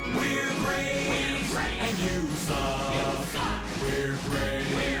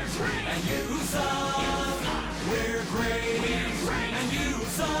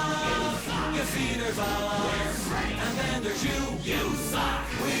You see, there's us, and then there's you. You suck.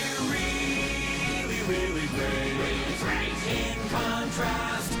 We're really, really great. In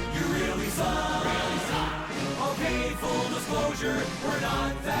contrast, you really suck. Okay, full disclosure, we're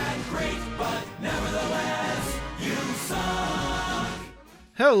not that great, but nevertheless, you suck.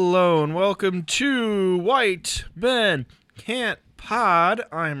 Hello and welcome to White Men Can't Pod.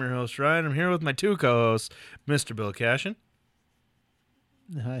 I'm your host, Ryan. I'm here with my two co-hosts, Mr. Bill Cashin.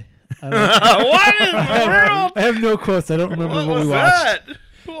 Hi. What in the world? I have no quotes. I don't remember What what was we watched. that?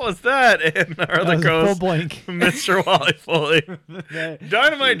 What was that? And our That other was a full co-host, blank. Mr. Wally Foley.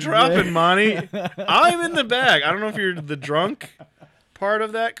 Dynamite dropping, Monty. I'm in the bag. I don't know if you're the drunk part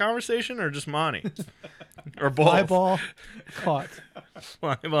of that conversation or just Monty. Or both. Fly ball caught.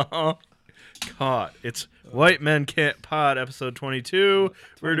 Fly ball caught. It's White Men Can't Pod, episode 22.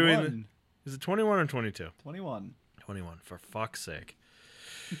 We're doing. Is it 21 or 22? 21. 21, for fuck's sake.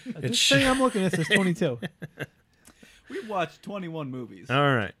 This thing I'm looking at says 22. We've watched 21 movies.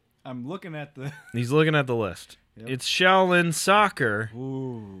 All right. I'm looking at the... He's looking at the list. Yep. It's Shaolin Soccer,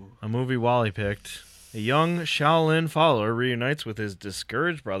 Ooh. a movie Wally picked. A young Shaolin follower reunites with his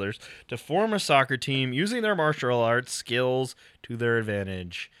discouraged brothers to form a soccer team using their martial arts skills to their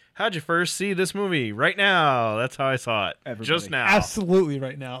advantage. How'd you first see this movie? Right now. That's how I saw it. Everybody. Just now. Absolutely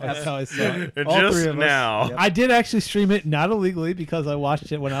right now. That's how I saw it. And All just three of us. now. Yep. I did actually stream it, not illegally, because I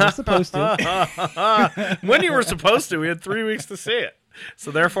watched it when I was supposed to. When you were supposed to. We had 3 weeks to see it. So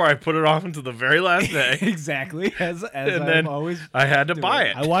therefore, I put it off until the very last day. Exactly. As And I'm then always... I had to do buy it.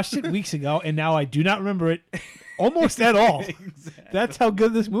 it. I watched it weeks ago, and now I do not remember it almost at all. Exactly. That's how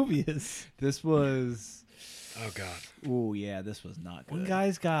good this movie is. This was... Oh, God. Ooh, yeah, this was not good. One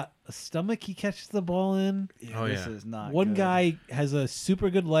guy's got a stomach he catches the ball in. Oh, This yeah. is not One good. guy has a super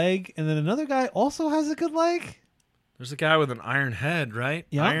good leg, and then another guy also has a good leg. There's a guy with an iron head, right?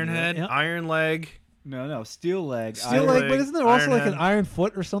 Yeah. Iron head, Yeah. iron leg. No, steel leg. Steel Iron leg, leg, but isn't there also iron like an head. iron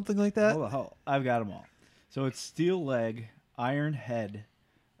foot or something like that? Hold on. I've got them all. So it's steel leg, iron head,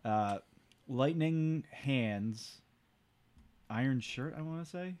 lightning hands, iron shirt, I want to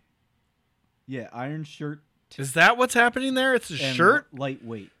say. Yeah, iron shirt. Is that what's happening there? It's a and shirt?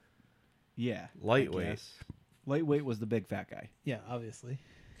 Lightweight. Yeah. I Lightweight. guess. Lightweight was the big fat guy. Yeah, obviously.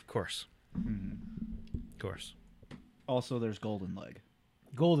 Of course. Of course. Also, there's golden leg.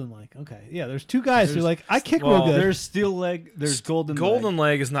 Golden leg. Okay. Yeah, there's two guys who There's- are like, I kick well, real good. There's steel leg. There's golden leg. Golden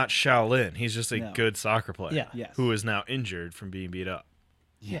leg is not Shaolin. He's just a No. good soccer player Yeah. Yes. who is now injured from being beat up.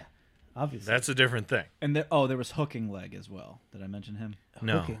 Yeah, obviously. That's a different thing. And there was hooking leg as well. Did I mention him?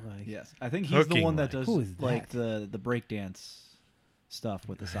 No. Hooking leg. Yes. I think he's the Hooking one that leg. does Who is like that? the breakdance stuff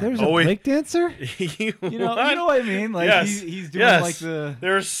with the soccer. There's Oh, a wait. breakdancer? you you know what I mean? Like Yes. he's doing Yes. like the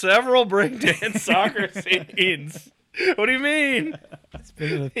There are several breakdance soccer scenes. What do you mean? It's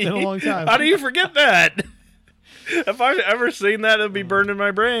been a long time. How do you forget that? If I've ever seen that, it'll be burned in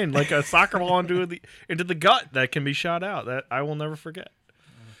my brain like a soccer ball into the gut that can be shot out. That I will never forget.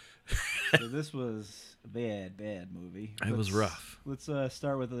 So this was a bad movie. It was rough. Let's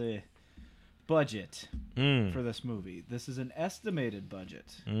start with the budget Mm. for this movie. This is an estimated budget.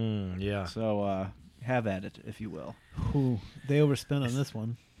 Yeah. So have at it, if you will. Ooh, they overspent on this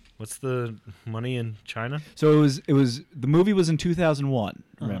one. What's the money in China? So it was the movie was in 2001,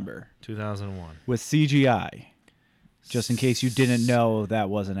 remember, 2001. with CGI. Just in case you didn't know that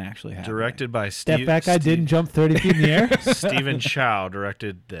wasn't actually happening. Directed by Step back, I didn't jump 30 feet in the air. Stephen Chow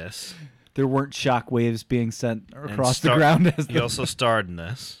directed this. There weren't shockwaves being sent And across the star- ground as He the also starred in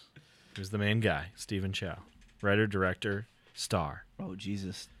this. He was the main guy, Stephen Chow. Writer, director, star. Oh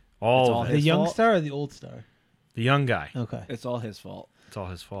Jesus. All It's of all it. The his young fault? star or the old star? The young guy. Okay. It's all his fault. It's all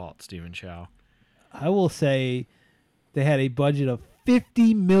his fault, Stephen Chow. I will say they had a budget of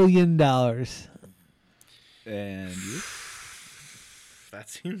 $50 million. And you? That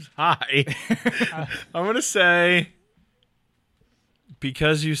seems high. I'm going to say,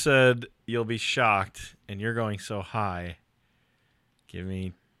 because you said you'll be shocked and you're going so high, give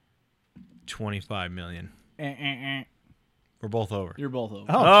me 25 million. We're both over. You're both over.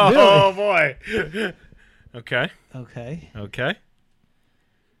 Oh, boy. Okay. Okay. Okay.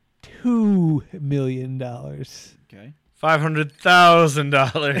 $2 million. Okay.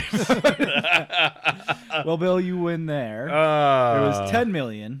 $500,000. Well, Bill, you win there. It was 10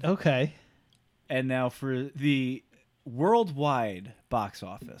 million. Okay. And now for the worldwide box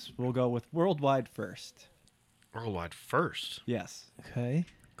office, we'll go with worldwide first. Worldwide first. Yes. Okay.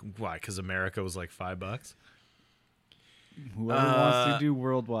 Why? Because America was like $5. Whoever wants to do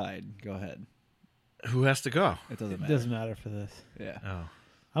worldwide, go ahead. Who has to go? It doesn't It matter. doesn't matter for this. Yeah. Oh.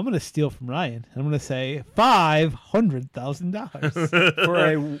 I'm going to steal from Ryan. I'm going to say $500,000. For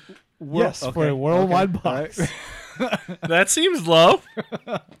a Yes, for a worldwide box. That seems low.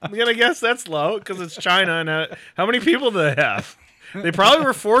 I'm gonna guess that's low because it's China. And how many people do they have? They probably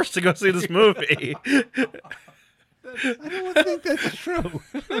were forced to go see this movie. I don't think that's true.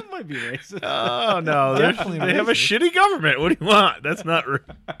 That might be racist. Oh no, Definitely they have a racist. shitty government. What do you want? That's not.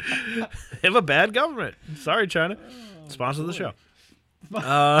 They have a bad government. Sorry, China. Sponsor the show.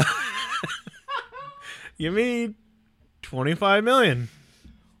 Give me 25 million.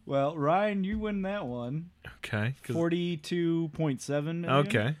 Well, Ryan, you win that one. Okay. 42.7 million.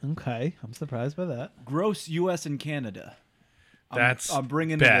 Okay. Okay, I'm surprised by that. Gross U.S. and Canada. That's I'm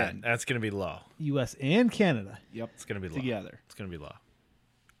bringing bad. it in. That's gonna be low. U.S. and Canada. Yep. It's gonna be low. Together. It's gonna be low.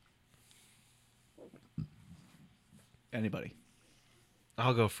 Anybody?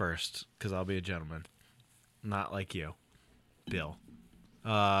 I'll go first because I'll be a gentleman, not like you, Bill.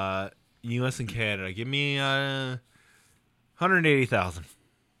 U.S. and Canada. Give me 180,000.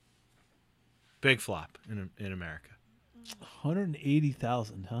 Big flop in America.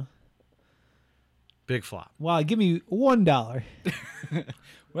 180,000, huh? Big flop. Wow, give me $1.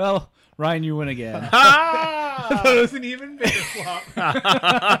 Well, Ryan, you win again. That was an even bigger flop. That's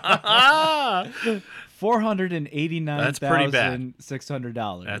pretty bad.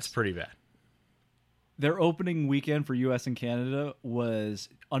 $489,600. That's pretty bad. Their opening weekend for U.S. and Canada was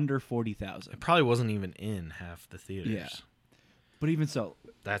under 40,000. It probably wasn't even in half the theaters. Yeah. But even so,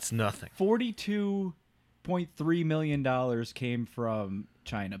 That's nothing. $42.3 million came from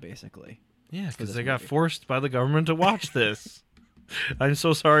China, basically. Yeah, because this they got movie. forced by the government to watch this. I'm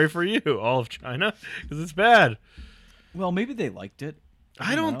so sorry for you, all of China, because it's bad. Well, maybe they liked it.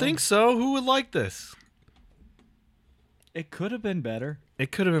 I don't know. think so. Who would like this? It could have been better.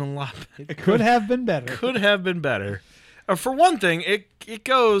 It could have been a lot better. It could have been better. Could have been better. For one thing, it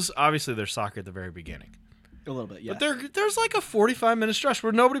goes, obviously there's soccer at the very beginning. A little bit, yeah. But there's like a 45-minute stretch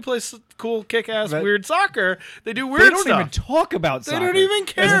where nobody plays cool, kick-ass, But- weird soccer. They do weird They don't stuff. even talk about They soccer. don't even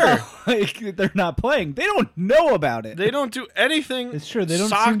It's care. not like they're not playing. They don't know about it. They don't do anything. It's true. They don't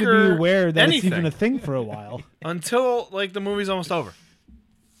soccer, seem to be aware that anything, it's even a thing for a while. until like the movie's almost over.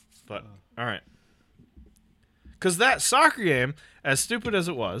 But all right, because that soccer game, as stupid as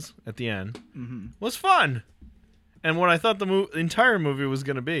it was at the end, was fun. And what I thought the entire movie was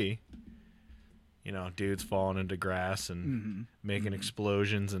going to be, you know, dudes falling into grass and making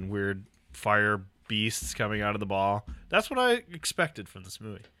explosions and weird fire beasts coming out of the ball. That's what I expected from this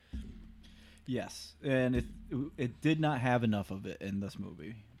movie. Yes, and it did not have enough of it in this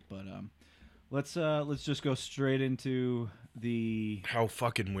movie. But let's just go straight into the How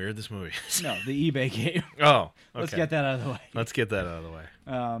fucking weird this movie is. the eBay game. Oh, okay. Let's get that out of the way. Let's get that out of the way.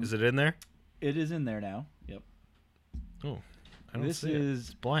 Is it in there? It is in there now. Yep. Oh, I don't This see it. is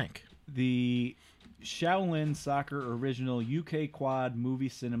It's blank. the Shaolin Soccer Original UK Quad Movie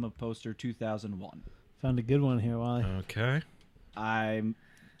Cinema Poster 2001. Found a good one here, Wally. Okay. I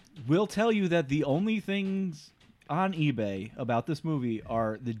will tell you that the only things on eBay about this movie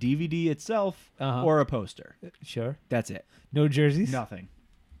are the DVD itself or a poster. Sure. That's it. No jerseys? Nothing.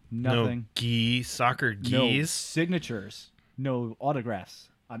 No Nothing. soccer No geese. signatures. No autographs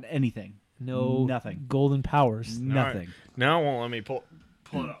on anything. No Nothing. golden powers. All right. Nothing. Now it won't let me pull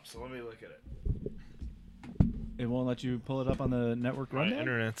it up, so let me look at it. It won't let you pull it up on the network My rundown?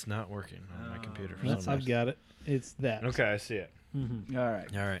 internet's not working on my computer for That's, some I've reason. got it. It's that. Okay, I see it. All right.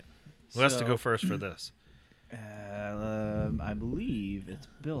 All right. Who has to So- go first for this? I believe it's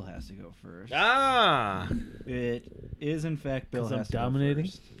Bill has to go first. Ah! It is, in fact, Bill 'Cause I'm has to dominating?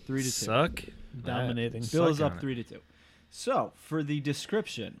 go first. 3-2. Suck. Dominating. That. Bill is Suck up on it. 3-2. So, for the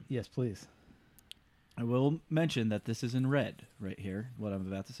description, Yes, please. I will mention that this is in red right here, what I'm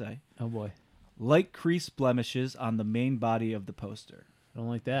about to say. Oh, boy. Light crease blemishes on the main body of the poster. I don't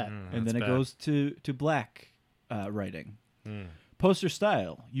like that. And then That's it bad. goes to black writing. Hmm. Poster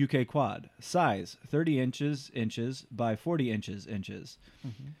style, UK quad. Size, 30 inches by 40 inches.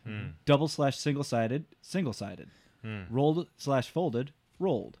 Double / single-sided. Rolled / folded,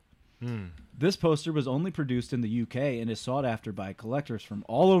 rolled. This poster was only produced in the UK and is sought after by collectors from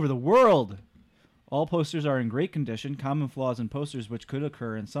all over the world. All posters are in great condition. Common flaws in posters which could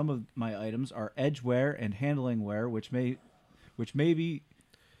occur in some of my items are edge wear and handling wear, which may be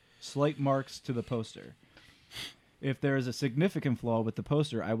slight marks to the poster. If there is a significant flaw with the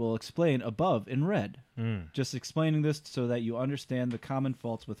poster, I will explain above in red. Just explaining this so that you understand the common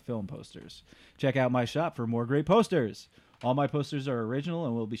faults with film posters. Check out my shop for more great posters. All my posters are original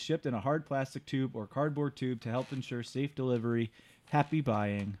and will be shipped in a hard plastic tube or cardboard tube to help ensure safe delivery. Happy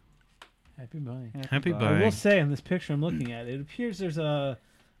buying. Happy buying. Happy I buying. will say on this picture I'm looking at, it appears there's a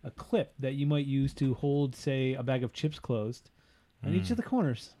clip that you might use to hold, say, a bag of chips closed. on each of the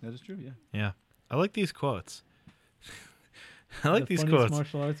corners. That is true. Yeah. Yeah. I like these quotes. I like The these funniest quotes.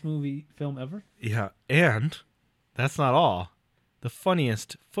 martial arts movie film ever. Yeah. And that's not all. The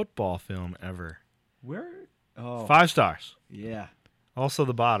funniest football film ever. Where? Oh. 5 stars. Yeah. Also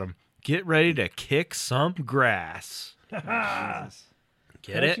the bottom. Get ready to kick some grass. Jesus.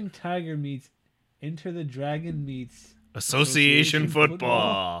 Get it? Crouching Tiger meets Enter the Dragon meets. Association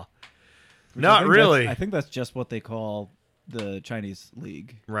football. Which I Not think really. I think that's just what they call the Chinese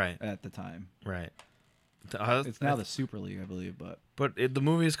league Right. at the time. Right. It's now the Super League, I believe, but But the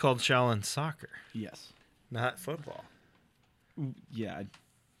movie is called Shaolin Soccer, yes. not football. Yeah.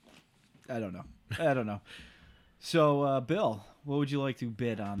 I don't know. I don't know. So, Bill, what would you like to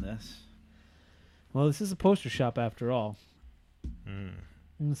bid on this? Well, this is a poster shop after all. I'm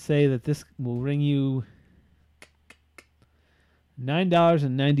going to say that this will ring you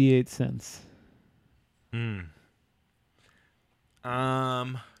 $9.98.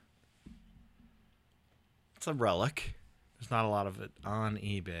 It's a relic. There's not a lot of it on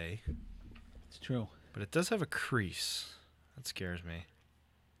eBay, It's true. but it does have a crease. That scares me.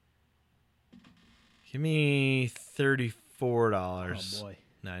 Give me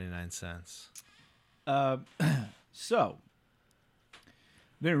 $34.99. Oh, boy. So,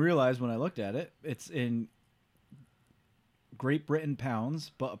 didn't realize when I looked at it, it's in Great Britain pounds,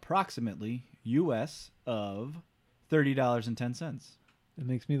 but approximately US of $30.10. It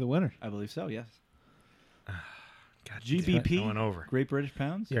makes me the winner. I believe so, yes. God, GBP, going over. Great British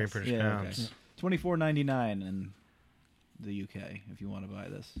pounds? Great British pounds. Okay. $24.99 in the UK if you want to buy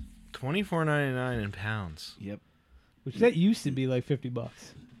this. $24.99 in pounds. Yep. Which that used to be like $50.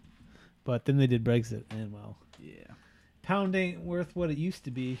 But then they did Brexit, and well, Yeah. pound ain't worth what it used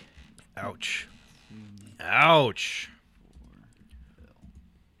to be. Ouch. Ouch.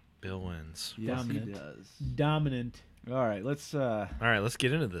 Bill wins. Yes, Dominant. he does. Dominant. All right, let's All right, let's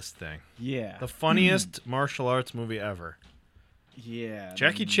get into this thing. yeah. The funniest martial arts movie ever. Yeah.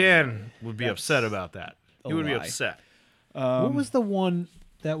 Jackie Chan would be That's upset about that. He a would be lie. upset. What was the one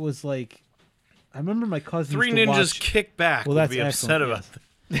that was like? I remember my cousin. Three used to Ninjas watch- Kick Back Well, would that's be upset excellent, about yes. that.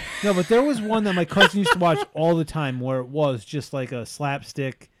 No, but there was one that my cousin used to watch all the time, where it was just like a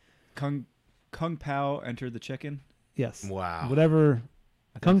slapstick. Kung Pao Enter the Chicken? Yes. Wow. Whatever.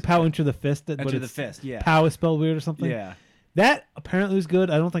 Kung Pao Enter the Fist. But Enter the it's- Fist, yeah. Pao is spelled weird or something. Yeah. That apparently was good.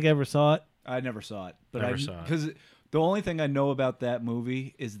 I don't think I ever saw it. I never saw it. But Never saw it. Because the only thing I know about that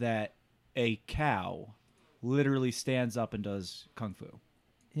movie is that a cow literally stands up and does kung fu.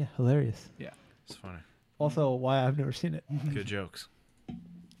 Yeah, hilarious. Yeah. It's funny. Also, why I've never seen it. Good jokes.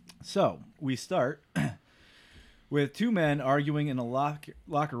 So we start with two men arguing in a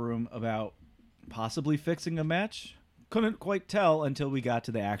locker room about possibly fixing a match. Couldn't quite tell until we got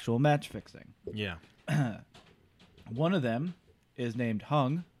to the actual match fixing. Yeah. One of them is named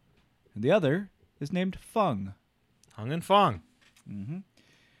Hung, and the other is named Fung. Hung and Fong.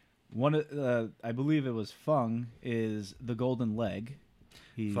 One, I believe it was Fung, is the golden leg.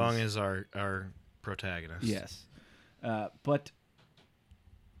 He's, Fong is our protagonist. yes, but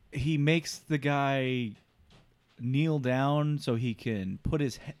he makes the guy kneel down so he can put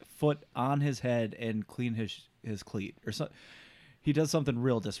his foot on his head and clean his cleat or so. He does something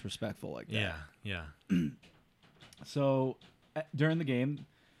real disrespectful like that. Yeah. Yeah. So during the game,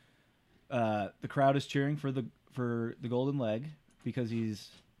 the crowd is cheering for the golden leg because he's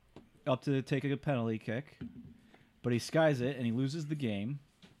up to take a penalty kick, but he skies it and he loses the game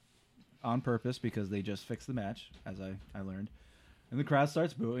on purpose because they just fixed the match, as I learned. And the crowd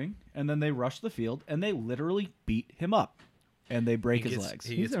starts booing, and then they rush the field and they literally beat him up, and they break his legs.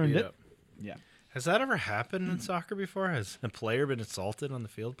 He He's gets earned beat it. up. Yeah. Has that ever happened in soccer before? Has a player been assaulted on the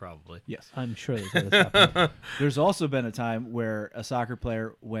field? Probably. Yes. I'm sure that has happened. There's also been a time where a soccer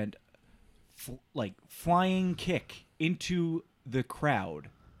player went flying kick into the crowd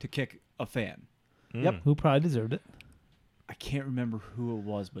to kick a fan. Yep. Who probably deserved it. I can't remember who it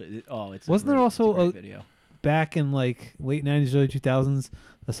was, but it's Wasn't there also it's a a- great video? Back in like late 90s, early 2000s,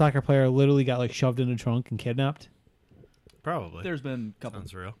 the soccer player literally got like shoved in a trunk and kidnapped. Probably. There's been a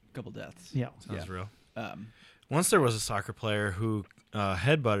Sounds real. couple deaths. Yeah. Sounds real. Um, Once there was a soccer player who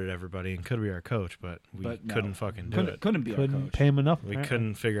headbutted everybody and could be our coach, but we But no. couldn't fucking do couldn't, it. couldn't be our Couldn't coach. pay him enough. We apparently.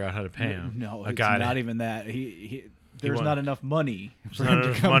 couldn't figure out how to pay him. No, a it's guy not to, even that. There's won. not enough money. For not him to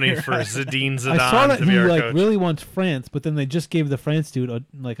enough come money here. for Zinedine I saw Zidane that to he be our like coach. really wants France, but then they just gave the France dude a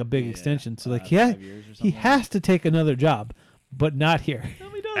big Yeah, extension. So like, 5 yeah, years or he something. has to take another job, but not here. No,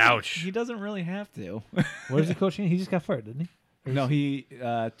 he doesn't. Ouch. He doesn't really have to. Where's he coaching? He just got fired, didn't he? No, he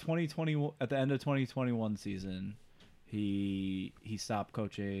 2020 at the end of 2021 season, he stopped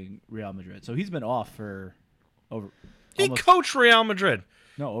coaching Real Madrid. So he's been off for over He coached Real Madrid.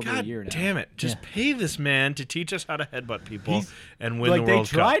 No, over God a year now. damn it. Just Yeah. pay this man to teach us how to headbutt people He's- and win Like the they World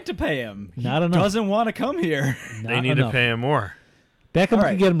tried Cup. to pay him. Not he enough. Doesn't want to come here. They Not need enough. to pay him more. Beckham All can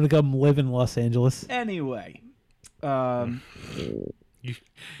right. get him to come live in Los Angeles. Anyway, You,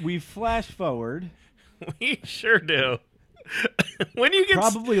 we flash forward. we sure do. When you get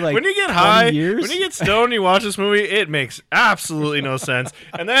Probably like when you get 20 high, years. when you get stoned, and you watch this movie, it makes absolutely no sense.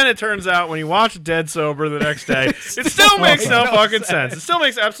 And then it turns out when you watch it dead sober the next day, it still makes no fucking sense. It still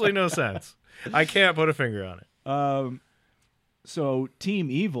makes absolutely no sense. I can't put a finger on it. So Team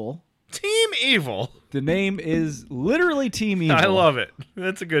Evil. Team Evil. The name is literally Team Evil. I love it.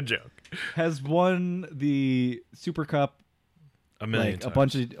 That's a good joke. Has won the Super Cup A million like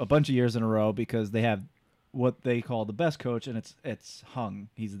times. a bunch of years in a row because they have what they call the best coach, and it's Hung.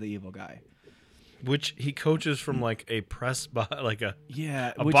 He's the evil guy. Which he coaches from like a press like a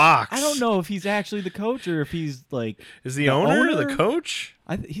Yeah, A box. I don't know if he's actually the coach or if he's like is the owner the coach?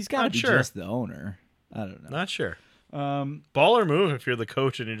 He's got to Not be sure. just the owner. I don't know. Not sure. Um, Baller move if you're the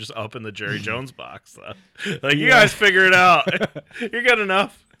coach and you're just up in the Jerry Jones box. Though. Like you guys figure it out. You're good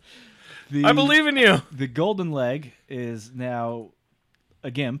enough. I believe in you. The Golden Leg is now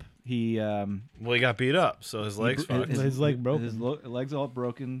a gimp. He Well, he got beat up, so his legs fucked. His leg broken. His leg's all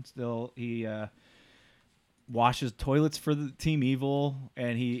broken. Still, he washes toilets for the Team Evil,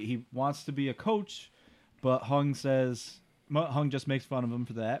 and he wants to be a coach, but Hung just makes fun of him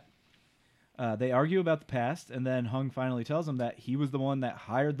for that. They argue about the past, and then Hung finally tells him that he was the one that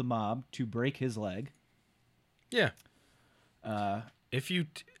hired the mob to break his leg. Yeah. If you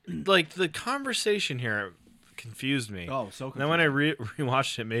like the conversation here confused me. Oh, so And then when I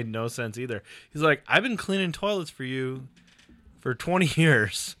rewatched it, it made no sense either. He's like, "I've been cleaning toilets for you for 20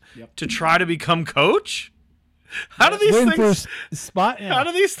 years Yep. to try to become coach." How do these Waiting for a things? spot. Yeah. How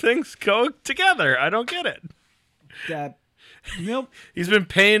do these things go together? I don't get it. that. Nope. He's been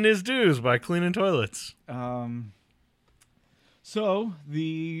paying his dues by cleaning toilets. So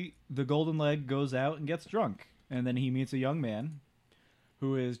the Golden Leg goes out and gets drunk, and then he meets a young man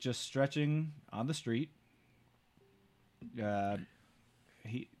who is just stretching on the street.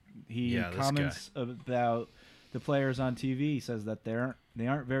 He Yeah, this comments about the players on TV. He says that they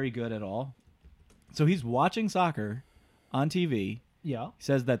aren't very good at all. So he's watching soccer on TV. Yeah. He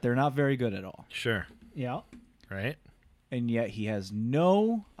says that they're not very good at all, Sure. Yeah. Right? and yet he has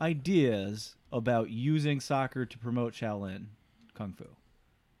no ideas about using soccer to promote Shaolin Kung Fu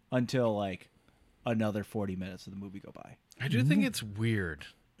until like another 40 minutes of the movie go by. I do think it's weird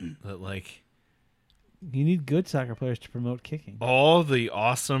that like You need good soccer players to promote kicking. all the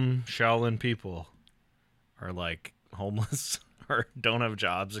awesome Shaolin people are like homeless or don't have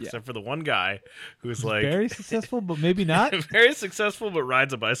jobs except for the one guy who's like Very successful, but maybe not. very successful but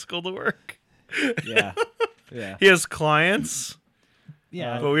rides a bicycle to work. Yeah. Yeah. He has clients,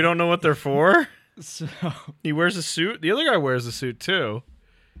 Yeah. but we don't know what they're for. So He wears a suit. The other guy wears a suit too,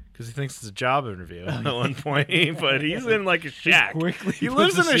 because he thinks it's a job interview at one point. But he's in like a shack. quickly He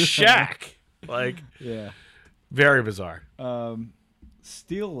puts lives a in a suit on. shack. Like yeah. very bizarre.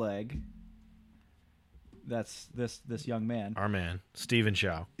 Steel Leg. That's this young man. Our man, Stephen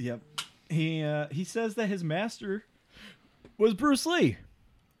Chow. Yep. He says that his master was Bruce Lee.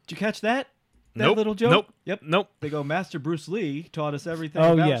 Did you catch that? That Nope. little joke? Nope. Yep. Nope. They go, Master Bruce Lee taught us everything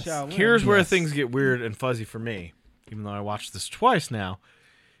Oh, about yes. Shaolin. Here's where Yes. things get weird and fuzzy for me, even though I watched this twice now,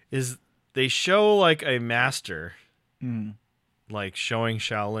 is they show like a master, like showing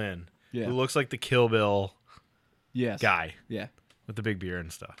Shaolin, Yeah. who looks like the Kill Bill Yes. guy Yeah. with the big beard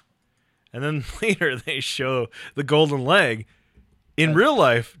and stuff. And then later they show the Golden Leg in real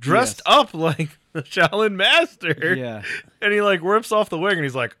life dressed yes. up like the Shaolin master. Yeah. And he like rips off the wig and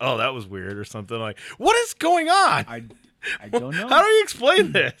he's like, "Oh, that was weird," or something like, "What is going on? I don't know. How do you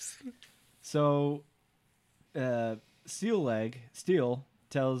explain this?" So, Steel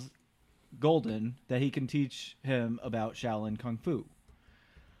tells Golden that he can teach him about Shaolin Kung Fu.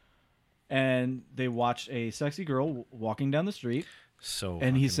 And they watch a sexy girl walking down the street, So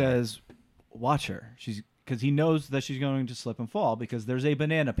and he fucking says, "Watch her." Because he knows that she's going to slip and fall because there's a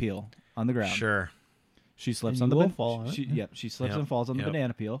banana peel on the ground. sure. She slips And on you the will fall on it. She slips Yep, and falls on the yep.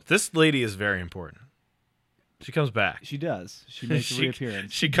 banana peel. This lady is very important. She comes back. She does. She makes a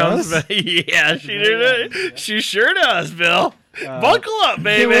reappearance. She comes does? back. Yeah, she did. She sure does, Bill. Buckle up, Can't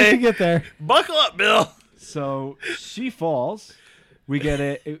wait to baby. get there. Buckle up, Bill. So she falls. We get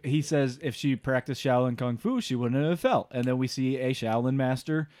it. He says if she practiced Shaolin Kung Fu, she wouldn't have fell. And then we see a Shaolin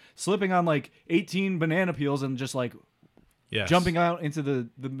master slipping on like 18 banana peels and just like Yes. jumping out into the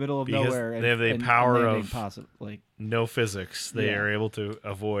middle of Because nowhere. And, they have the and power landing of- like No physics. They Yeah. are able to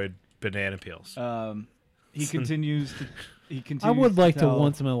avoid banana peels. he continues to. He continues. I would like to tell-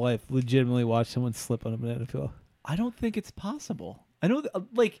 once in my life legitimately watch someone slip on a banana peel. I don't think it's possible. I know,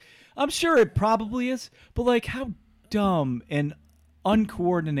 like, I'm sure it probably is, but like, how dumb and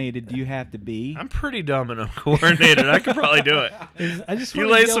uncoordinated do you have to be? I'm pretty dumb and uncoordinated. I could probably do it. I just You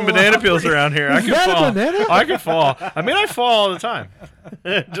wanna lay go some off- banana peels around here. I Is could that a fall. banana? I could fall. I mean, I fall all the time.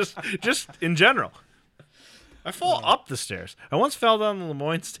 just in general. I fall up the stairs. I once fell down the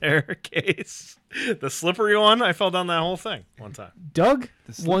Lemoyne staircase. The slippery one. I fell down that whole thing one time. Doug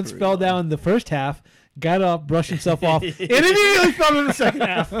The once slippery fell one. down the first half, got up, brushed himself off, and immediately fell in the second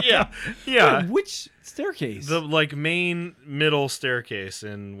half. Yeah. Which staircase? The like main middle staircase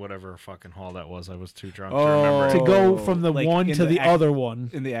in whatever fucking hall that was. I was too drunk to Oh. remember. To go from the Like one in to the the other one.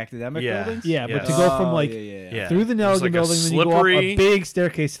 in the academic Yeah. buildings? Yeah, but Yes. to go from Oh, like Yeah. through the It was Nelligan like a building, then you go up slippery- a big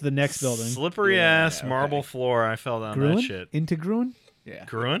staircase to the next building. Slippery Yeah, ass okay. marble floor. I fell down that Gruen? shit. Into Gruen? Yeah.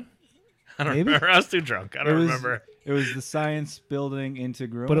 Gruen? I don't Maybe? remember. I was too drunk. I It don't was, remember. It was the science building into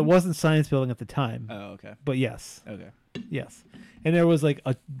Gruen. But it wasn't science building at the time. Oh, okay. But yes, Okay. yes. And there was like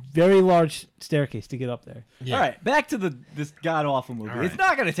a very large staircase to get up there. Yeah. All right, back to this god awful movie. All It's right.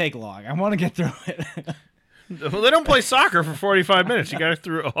 not going to take long. I want to get through it. Well, they don't play soccer for 45 minutes. You got to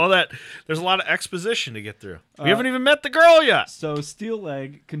through all that. There's a lot of exposition to get through. We haven't even met the girl yet. So Steel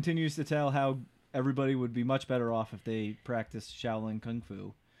Leg continues to tell how everybody would be much better off if they practiced Shaolin Kung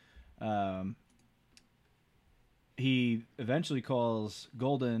Fu. He eventually calls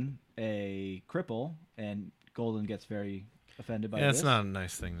Golden a cripple, and Golden gets very offended by Yeah, this. it's not a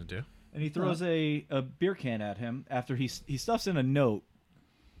nice thing to do. And he throws a beer can at him after he stuffs in a note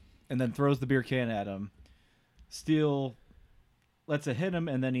and then throws the beer can at him. Steel lets it hit him,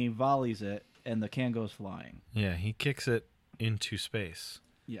 and then he volleys it, and the can goes flying. Yeah, he kicks it into space,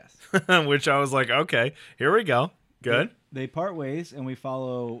 Yes. which I was like, okay, here we go. Good. They part ways, and we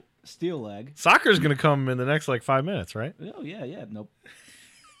follow Steel Leg. Soccer's going to come in the next like 5 minutes, right? Oh, yeah. Nope.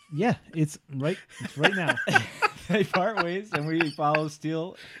 Yeah, it's right now. They part ways, and we follow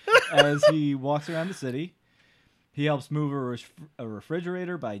Steel as he walks around the city. He helps move a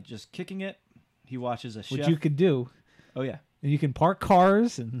refrigerator by just kicking it. He watches a chef. Which you could do. Oh, yeah. And you can park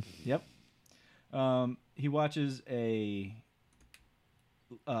cars and Yep. He watches a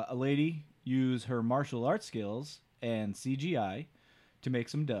lady use her martial arts skills and CGI to make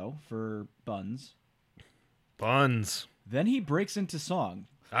some dough for buns. Buns. Then he breaks into song.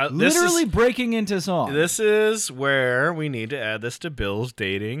 This Literally is- breaking into song. This is where we need to add this to Bill's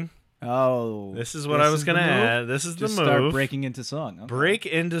dating. Oh. This is what I was the going to move? add. This is Just the start move. breaking into song. Okay. Break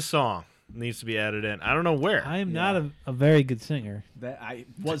into song needs to be added in. I don't know where. I am not a very good singer.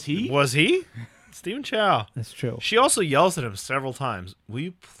 Was he? Was he? Stephen Chow. That's true. She also yells at him several times. Will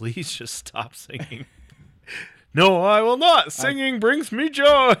you please just stop singing? No, I will not. Singing brings me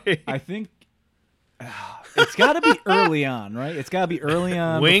joy. I think it's got to be early on, right? It's got to be early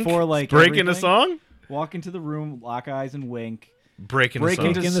on Wink. before like break into everything. song. Walk into the room, lock eyes, and wink. Break into Break song.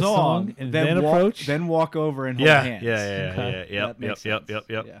 into Break into song, song, and then walk, approach? then walk over and hold yeah, hands. yeah. Okay. Yep, That makes yep. sense.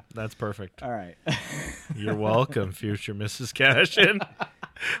 Yeah. That's perfect. All right. You're welcome, future Mrs. Cashin.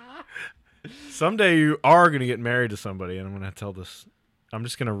 Someday you are going to get married to somebody, and I'm going to tell this. I'm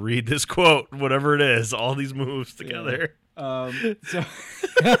just going to read this quote, whatever it is, all these moves together. So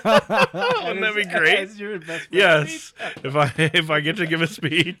Wouldn't that be great? As your best friend Yes, speech? if I get to give a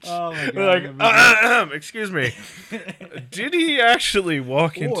speech, Oh my god. like, that'd be excuse me, did he actually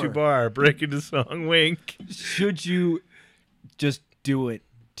walk into Or- bar, break into song, wink? great. Should you just do it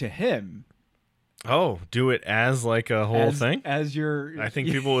to him? Oh, do it as like a whole as, thing? As your I think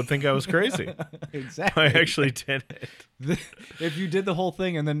people would think I was crazy. exactly. I actually did it. If you did the whole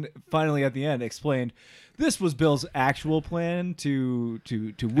thing and then finally at the end explained this was Bill's actual plan to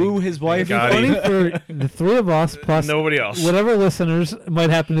woo his wife. got Funny him. for the three of us plus Nobody else. whatever listeners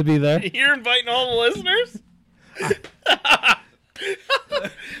might happen to be there. You're inviting all the listeners?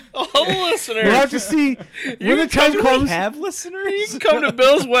 all the listeners. We'll have to see when the time Do we comes. have You listeners? can come to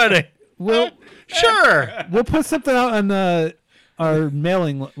Bill's wedding. We'll Sure. we'll put something out on our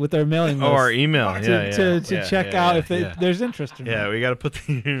mailing with our mailing list Oh, our email. to check out if there's interest in Yeah, it. we got to put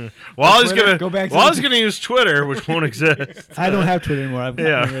the. Wally's Twitter, gonna go back to Wally's the- gonna use Twitter, which won't exist. I don't have Twitter anymore. I've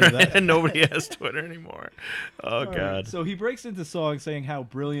gotten rid of Yeah, that. and nobody has Twitter anymore. Oh All right, God. So he breaks into song saying how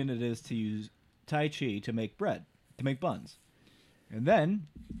brilliant it is to use Tai Chi to make bread, to make buns. And then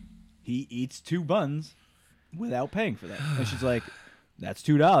he eats 2 buns without paying for that. And she's like, that's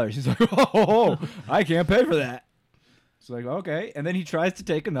 $2. He's like, oh, I can't pay for that. She's like, okay. And then he tries to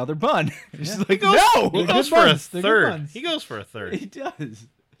take another bun. She's like, no. He They're goes good for buns. a They're good third. buns. He goes for a third. He does.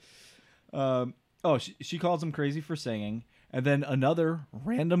 She calls him crazy for singing. And then another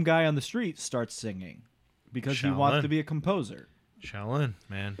random guy on the street starts singing. because he wants Shaolin. to be a composer. Shaolin,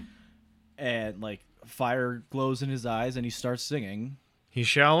 man. And like fire glows in his eyes and he starts singing. He's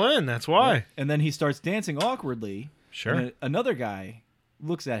Shaolin, that's why. And then he starts dancing awkwardly. Sure. And another guy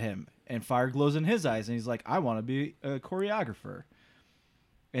looks at him and fire glows in his eyes and he's like, I want to be a choreographer.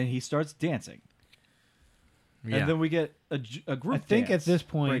 And he starts dancing. Yeah. And then we get a group I think dance at this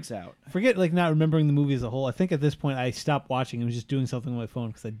point, breaks out. forget like not remembering the movie as a whole. I think at this point I stopped watching and was just doing something on my phone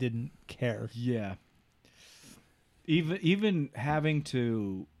because I didn't care. Yeah. Even having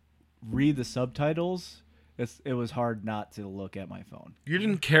to read the subtitles, it was hard not to look at my phone. You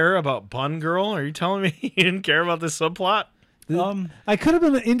didn't care about Bun Girl? Are you telling me you didn't care about this subplot? I could have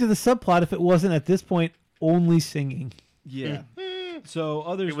been into the subplot if it wasn't at this point only singing. Yeah. So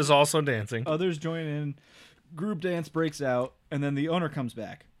others It was also dancing. others join in, group dance breaks out, and then the owner comes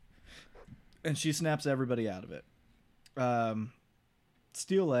back. And she snaps everybody out of it.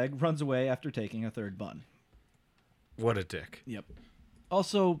 Steel Leg runs away after taking a third bun. What a dick. Yep.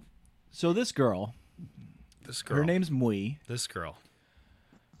 Also, so this girl, This girl. her name's Mui. This girl.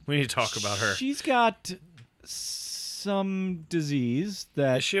 We need to talk about her. She's got some disease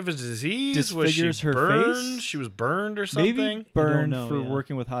that Does she have a disease? Was she disfigures her burned? face? She was burned or something? maybe burned know, for yeah.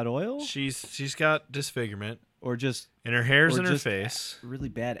 working with hot oil, She's got disfigurement, or just and her hair's or in her just face. really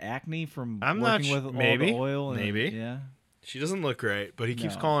bad acne from I'm not working with sh- all maybe, the oil. And, maybe. Yeah. She doesn't look great, but he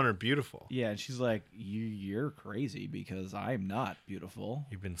keeps No. calling her beautiful. Yeah, and she's like, "You're crazy because I'm not beautiful."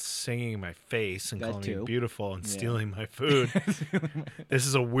 You've been singing in my face and That calling me too. beautiful and Yeah. stealing my food. This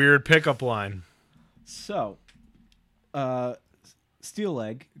is a weird pickup line. So, Steel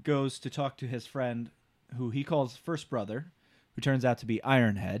Leg goes to talk to his friend, who he calls first brother, who turns out to be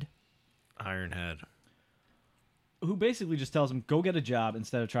Ironhead, Ironhead. who basically just tells him, "Go get a job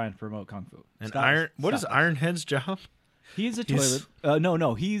instead of trying to promote kung fu." And Stop- what is stop. Ironhead's job? He's a He's- toilet.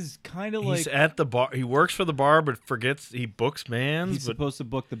 No, he's kind of He's like at the bar. He works for the bar, but forgets he books bands, he's but supposed to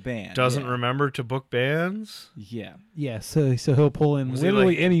book the band. doesn't yeah. remember to book bands. Yeah. Yeah, so he'll pull in Was he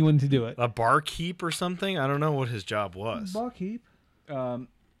literally like- anyone to do it. A barkeep or something. I don't know what his job was. Barkeep.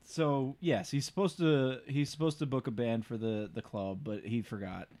 So yes, he's supposed to book a band for the club, but he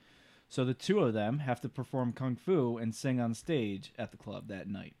forgot. So the two of them have to perform kung fu and sing on stage at the club that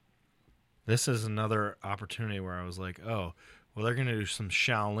night. This is another opportunity where I was like, oh, well, they're gonna do some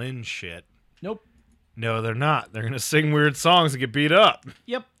Shaolin shit. Nope. No, they're not. They're gonna sing weird songs and get beat up.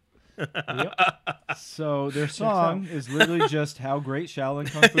 Yep. So their song is literally just how great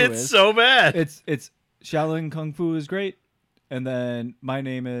Shaolin Kung Fu It's is. so bad. It's Shaolin Kung Fu is great, and then my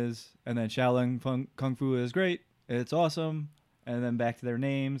name is, and then Shaolin Kung Fu is great. It's awesome, and then back to their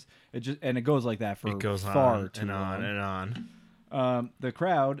names. It goes like that for It goes far on too and long. on and on. The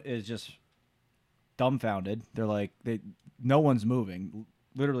crowd is just dumbfounded. They're like, no one's moving.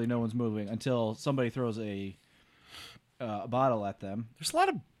 Literally, no one's moving until somebody throws a bottle at them. There's a lot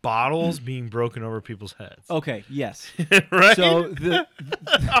of bottles being broken over people's heads. Okay, yes. Right? So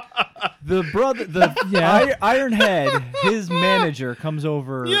the brother, Ironhead, his manager comes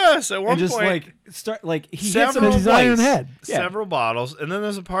over. yes, at one and just point, he hits him several- His twice. Iron Head. Yeah. several bottles, and then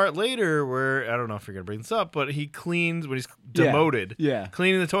there's a part later where I don't know if you're gonna bring this up, but he cleans when he's demoted. Yeah.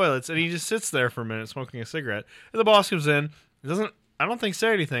 Cleaning the toilets, and he just sits there for a minute smoking a cigarette. And the boss comes in, doesn't I don't think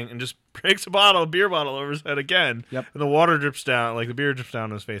say anything, and just breaks a beer bottle over his head again. Yep. And the water drips down, like the beer drips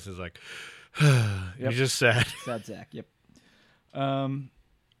down his face. Is like, Yep. he's just sad. Sad sack. Yep.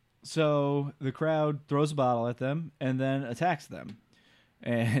 So the crowd throws a bottle at them and then attacks them,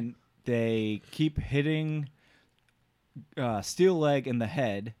 and they keep hitting Steel Leg in the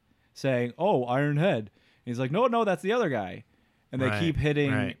head, saying, "Oh, Iron Head." And he's like, "No, that's the other guy." And they Right, keep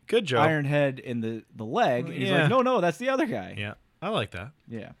hitting right. Good joke. Iron Head in the leg. And he's Yeah. like, "No, that's the other guy." Yeah, I like that.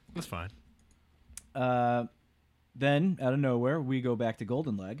 Yeah. That's fine. Then out of nowhere, we go back to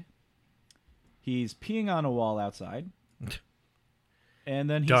Golden Leg. He's peeing on a wall outside, and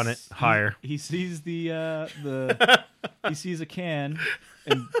then Done it. Higher. He sees the he sees a can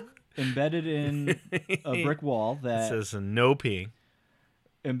embedded in a brick wall It that says no peeing.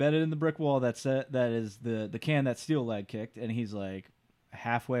 embedded in the brick wall that is the can that Steel Leg kicked, and he's like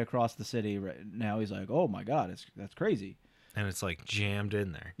halfway across the city right now. He's like, "Oh my god, that's crazy." And it's like jammed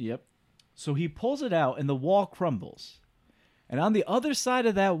in there. Yep. So he pulls it out, and the wall crumbles. And on the other side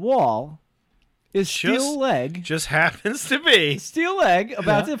of that wall is Steel Leg. Just happens to be. Steel Leg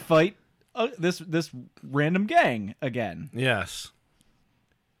about to fight this random gang again. Yes.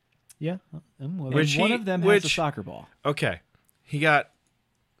 Yeah. I'm with Which And one he- of them has a which- soccer ball. Okay.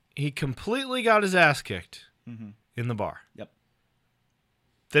 He completely got his ass kicked in the bar. Yep.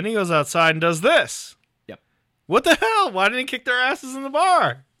 Then he goes outside and does this. Yep. What the hell? Why didn't he kick their asses in the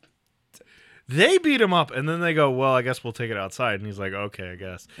bar? They beat him up, and then they go, well, I guess we'll take it outside. And he's like, okay, I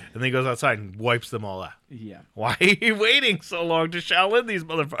guess. And then he goes outside and wipes them all out. Yeah. Why are you waiting so long to Shaolin these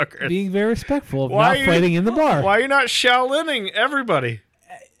motherfuckers? Being very respectful of Why not are you- fighting in the bar. Why are you not Shaolining everybody?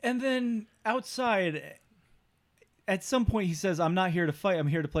 And then outside, at some point, he says, I'm not here to fight. I'm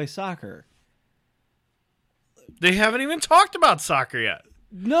here to play soccer. They haven't even talked about soccer yet.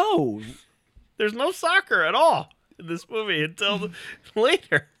 No. There's no soccer at all in this movie until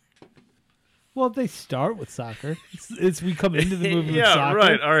later. Well, they start with soccer. It's we come into the movie with Yeah, soccer.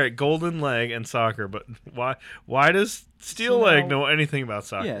 right. All right, golden leg and soccer, but why does Steel So Leg now- know anything about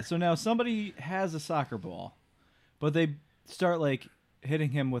soccer? Yeah, so now somebody has a soccer ball, but they start like hitting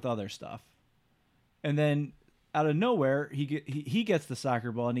him with other stuff. And then out of nowhere, he gets the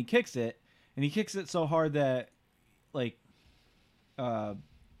soccer ball and he kicks it, and he kicks it so hard that like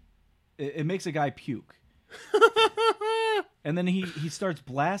it makes a guy puke. And then he starts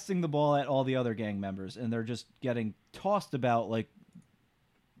blasting the ball at all the other gang members, and they're just getting tossed about like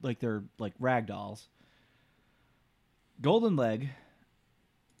they're like rag dolls. Golden Leg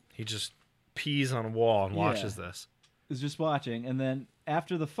He just pees on a wall and watches this. is just watching, and then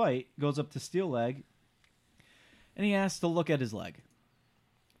after the fight, goes up to Steel Leg, and he asks to look at his leg.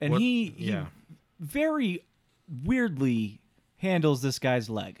 And What- he yeah. very weirdly handles this guy's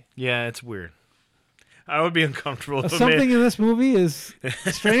leg. Yeah, it's weird. I would be uncomfortable if, Something in this movie is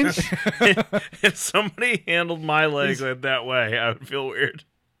strange. if somebody handled my leg that way. I would feel weird.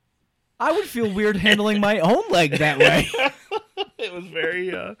 I would feel weird handling my own leg that way. It was very,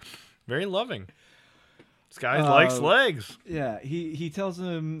 very loving. This guy likes legs. Yeah, he tells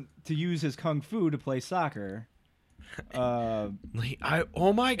him to use his kung fu to play soccer. Oh my He's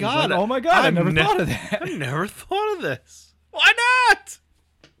god! like, oh my god, I I've never ne- thought of that. I never thought of this. Why not?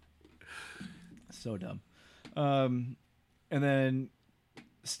 So dumb. And then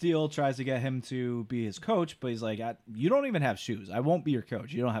Steel tries to get him to be his coach, but he's like, you don't even have shoes. I won't be your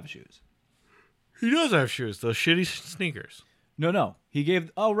coach. You don't have shoes. He does have shoes, those shitty sneakers. No. He gave.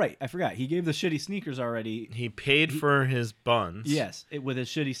 Oh, right. I forgot. He gave the shitty sneakers already. He paid for his buns. Yes, with his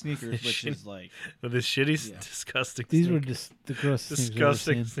shitty sneakers, which Shit. is like. With his shitty, Yeah. disgusting These were sneakers. just the grossest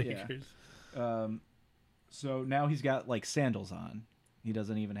Disgusting things I've ever seen. sneakers. So now he's got like sandals on. He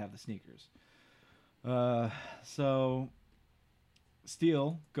doesn't even have the sneakers. So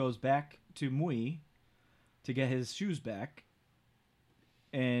Steel goes back to Mui to get his shoes back.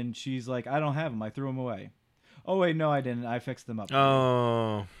 And she's like, I don't have them. I threw them away. Oh, wait, no, I didn't. I fixed them up.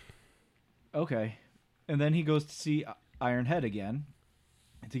 Oh. Okay. And then he goes to see Iron Head again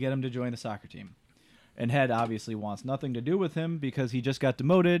to get him to join the soccer team. And Head obviously wants nothing to do with him because he just got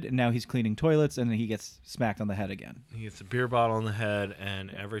demoted and now he's cleaning toilets and he gets smacked on the head again. He gets a beer bottle in the head, and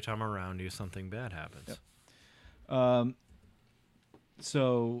every time around you, something bad happens. Yep.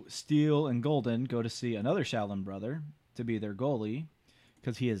 So Steel and Golden go to see another Shaolin brother to be their goalie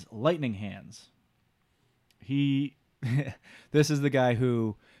because he has lightning hands. This is the guy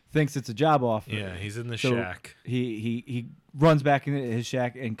who thinks it's a job offer. Yeah, he's in the So shack. He runs back into his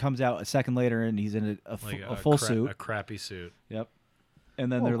shack and comes out a second later and he's in a full suit. A crappy suit. Yep.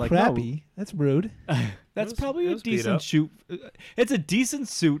 And then Oh, they're like, crappy. That's rude. no, that's It was- probably it a was beat decent up. suit. It's a decent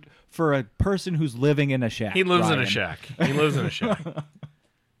suit for a person who's living in a shack. He lives in a Ryan. shack. He lives in a shack.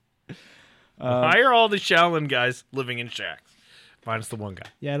 Why are all the Shaolin guys living in shacks? Minus the one guy.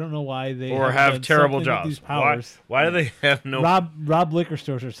 Yeah, I don't know why they Or haven't have done terrible something with jobs. These powers. Why do they have no... Rob liquor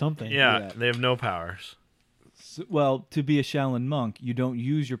stores or something. Yeah, Yeah. they have no powers. Well, to be a Shaolin monk, you don't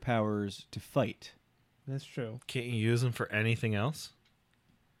use your powers to fight. That's true. Can't you use them for anything else?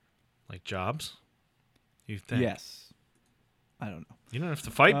 Like jobs? You think? Yes. I don't know. You don't have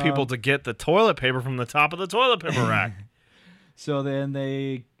to fight people to get the toilet paper from the top of the toilet paper rack. So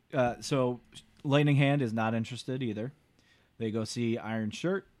then so Lightning Hand is not interested either. They go see Iron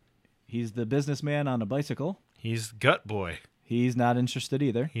Shirt. He's the businessman on a bicycle. He's gut boy. He's not interested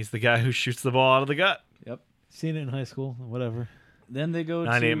either. He's the guy who shoots the ball out of the gut. Yep. Seen it in high school. Whatever. Then they go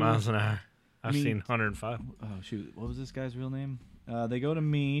 98 to miles an hour. I've meet- seen 105. Oh shoot, what was this guy's real name? They go to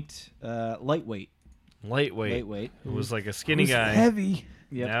meet Lightweight. Lightweight. Lightweight. Who was like a skinny Who's guy. Heavy.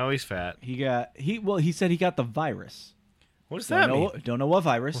 Yep. Now he's fat. He said he got the virus. What does that mean? Don't know what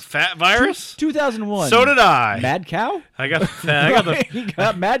virus. Fat virus? 2001. So did I. Mad Cow? I got the He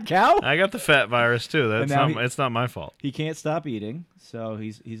got Mad Cow? I got the fat virus too. That's now not it's not my fault. He can't stop eating, so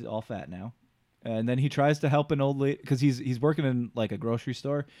he's all fat now. And then he tries to help an old lady because he's working in like a grocery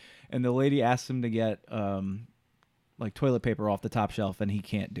store, and the lady asks him to get like toilet paper off the top shelf, and he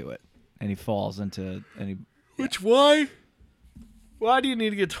can't do it, and he falls into Why? Why do you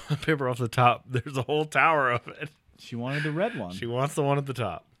need to get toilet paper off the top? There's a whole tower of it. She wanted the red one. She wants the one at the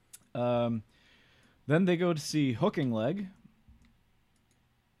top. Then they go to see Hooking Leg.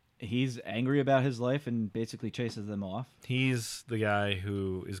 He's angry about his life and basically chases them off. He's the guy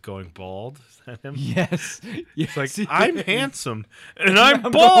who is going bald. Is that him? Yes. It's like, he I'm is. handsome and I'm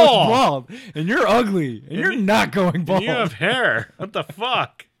going bald. and you're ugly, and you're not going bald. And you have hair. What the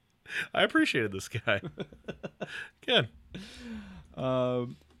fuck? I appreciated this guy. Good.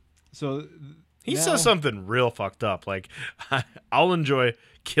 So He now- says something real fucked up, like, I'll enjoy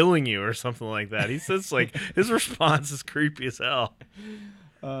killing you or something like that. He says, like, his response is creepy as hell.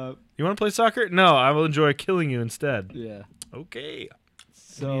 You want to play soccer? No, I will enjoy killing you instead. Yeah. Okay.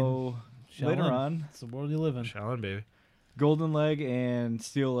 So later Shaolin. on, It's the world you live in. Shaolin, baby. Golden Leg and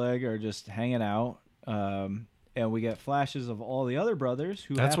Steel Leg are just hanging out. And we get flashes of all the other brothers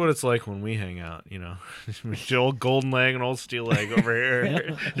who That's what it's like when we hang out, you know. Old golden leg and old steel leg over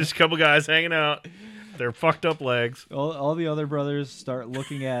here. Just a couple guys hanging out. They're fucked up legs. all the other brothers start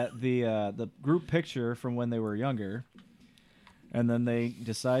looking at the group picture from when they were younger, and then they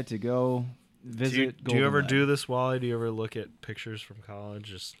decide to go visit. Do you ever Golden do Leg. this, Wally? Do you ever look at pictures from college?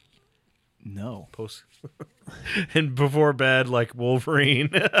 Just No. post and before bed, like Wolverine.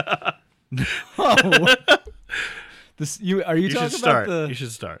 Oh. Are you You should talking start. about You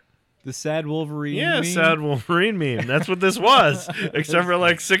should start. the sad Wolverine? Yeah, meme? sad Wolverine meme. That's what this was, except for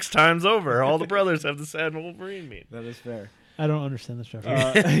like 6 times over. All the brothers have the sad Wolverine meme. That is fair. I don't understand this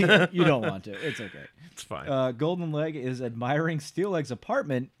reference. You don't want to. It's okay. It's fine. Golden Leg is admiring Steel Leg's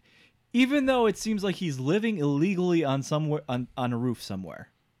apartment, even though it seems like he's living illegally on a roof somewhere.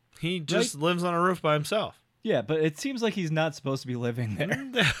 He just lives on a roof by himself. Yeah, but it seems like he's not supposed to be living there.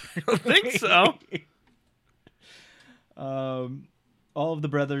 I don't think so. All of the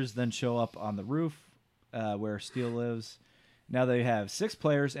brothers then show up on the roof where Steel lives. Now they have 6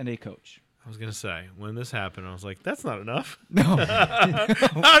 players and a coach. I was gonna say, when this happened, I was like, "That's not enough. No,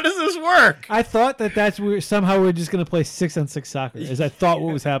 How does this work?" I thought that's somehow we're just going to play 6-on-6 soccer, as I thought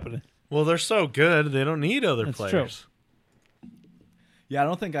what was happening. Well, they're so good; they don't need other That's players. yeah, I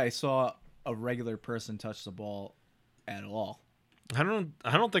don't think I saw a regular person touch the ball at all, I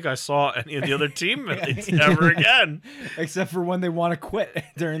don't think I saw any of the other teammates ever again. except for when they want to quit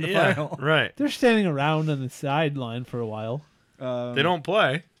during the Yeah, final. right. They're standing around on the sideline for a while. They don't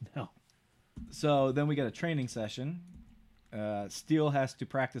play. No. So then we get a training session. Steel has to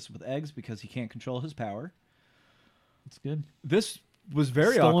practice with Eggs because he can't control his power. It's good. This was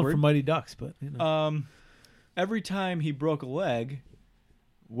very Stolen awkward. from Mighty Ducks, but you know. Every time he broke a leg,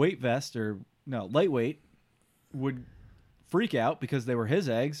 lightweight would freak out because they were his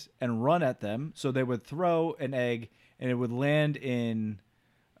eggs and run at them. So they would throw an egg and it would land in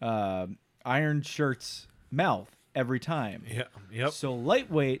Iron Shirt's mouth every time. Yeah. Yep. So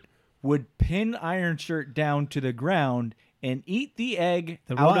lightweight would pin Iron Shirt down to the ground and eat the egg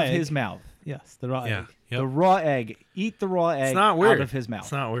The out raw of his egg. mouth. Yes, the raw Yeah. egg. Yep. The raw egg. Eat the raw egg It's not weird. out of his mouth.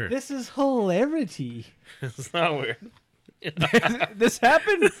 It's not weird. This is hilarity. It's not weird. This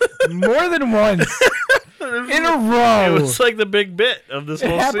happened more than once in a row. It was like the big bit of this It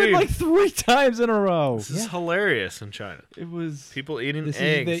whole happened scene. like 3 times in a row. This is hilarious in China. It was. People eating This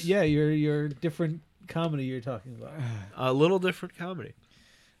eggs. is your different comedy you're talking about. A little different comedy.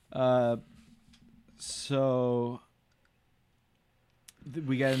 So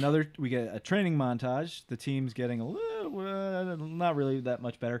we get a training montage. The team's getting a little, not really that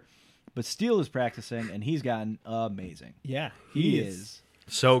much better, but Steel is practicing and he's gotten amazing. Yeah, He is.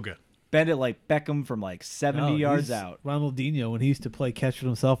 So good. Bend it like Beckham from like 70 Oh, yards he's out. Ronaldinho when he used to play catch with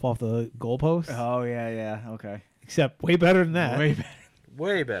himself off the goalpost. Oh yeah, okay. Except way better than that. Way better.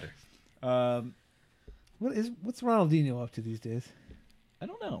 Way better. What's Ronaldinho up to these days? I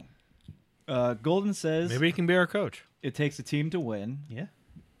don't know. Golden says Maybe he can be our coach. it takes a team to win, Yeah.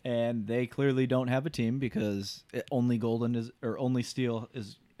 and they clearly don't have a team because only Steel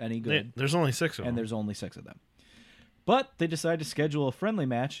is any good, There's only 6 of them. and there's only 6 of them. But they decide to schedule a friendly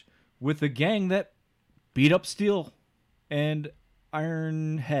match with the gang that beat up Steel and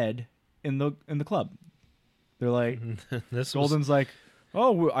Ironhead in the club. They're like, this was, Golden's like,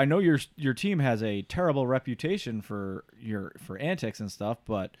 "Oh, I know your team has a terrible reputation for antics and stuff,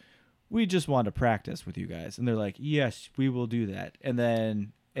 but we just want to practice with you guys." And they're like, "Yes, we will do that." And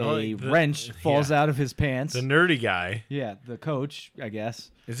then a wrench falls out of his pants. the nerdy guy. Yeah, the coach, I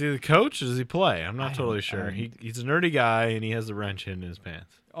guess. Is he the coach or does he play? I'm not totally I sure. don't- He's a nerdy guy and he has the wrench in his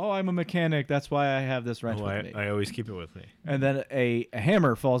pants. "Oh, I'm a mechanic. That's why I have this wrench Oh, with me." I always keep it with me. And then a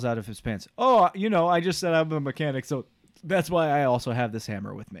hammer falls out of his pants. "Oh, I just said I'm a mechanic, so that's why I also have this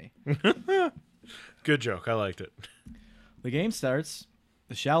hammer with me." Good joke. I liked it. The game starts.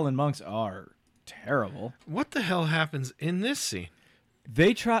 The Shaolin monks are terrible. What the hell happens in this scene?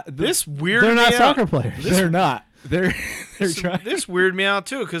 They try. This weirded They're not me soccer out. players. They're not. They're trying. This weirded me out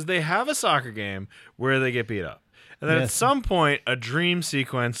too because they have a soccer game where they get beat up, and then at Yes. some point a dream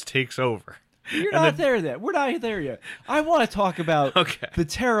sequence takes over. You're And not there yet. We're not there yet. I want to talk about Okay. the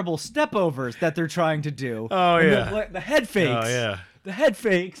terrible stepovers that they're trying to do. Oh, And yeah. the head fakes. Oh yeah, The head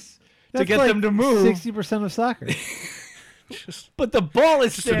fakes to That's get like them to move. 60% of soccer. But the ball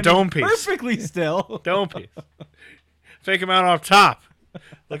is a standing dome piece. perfectly still. don't be. Fake him out off top.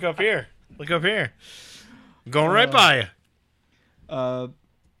 Look up here. Look up here. I'm going right by you.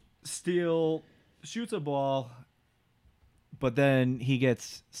 Steele shoots a ball, but then he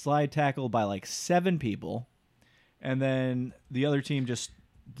gets slide tackled by like 7 people, and then the other team just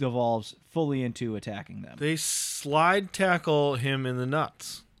devolves fully into attacking them. They slide tackle him in the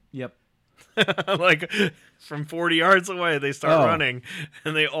nuts. Yep. Like from 40 yards away, they start Oh. running,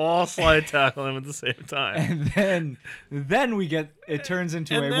 and they all slide tackle him at the same time. And then we get it turns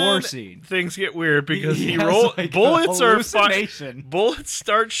into And a then war scene. Things get weird because He he has, roll like, a bullets are hallucination. bullets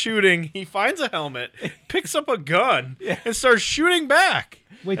start shooting. He finds a helmet, picks up a gun, Yeah. and starts shooting back.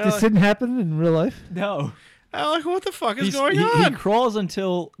 Wait, this didn't happen in real life? No. I'm like, what the fuck is He's- going he, on? He crawls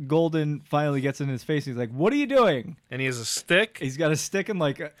until Golden finally gets in his face. He's like, "What are you doing?" And he has a stick, He's got a stick and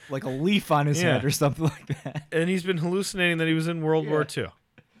like a leaf on his Yeah. head or something like that. and he's been hallucinating that he was in World War II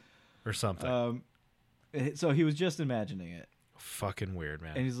or something. So he was just imagining it, Fucking weird,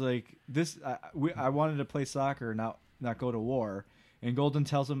 man. and he's like, "This, I wanted to play soccer, not go to war." And Golden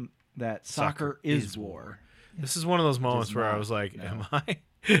tells him that soccer is war. This is one of those moments where I not, was like, no.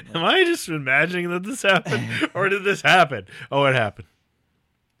 am I just imagining that this happened, or did this happen? Oh, it happened.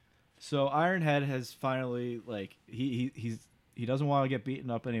 So Ironhead has finally like he doesn't want to get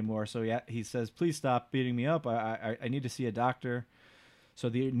beaten up anymore. So he says, "Please stop beating me up. I need to see a doctor." So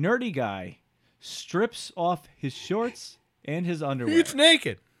the nerdy guy strips off his shorts and his underwear. It's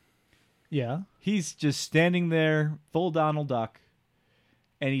naked. Yeah. He's just standing there, full Donald Duck,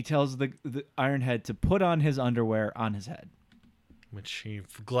 and he tells the Ironhead to put on his underwear on his head. Which he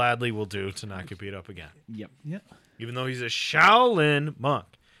gladly will do to not get beat up again. Yep. Yep. Even though he's a Shaolin monk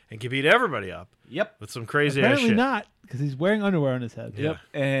and can beat everybody up Yep. with some crazy ass Apparently shit. not, because he's wearing underwear on his head. Yeah.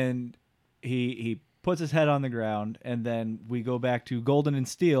 And he puts his head on the ground, and then we go back to Golden and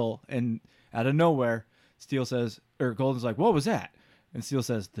Steel, and out of nowhere, Golden's like, "What was that?" And Steel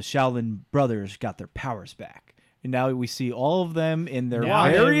says, "The Shaolin brothers got their powers back." And now we see all of them in their Now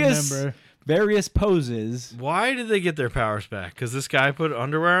I remember. various poses. Why did they get their powers back? Because this guy put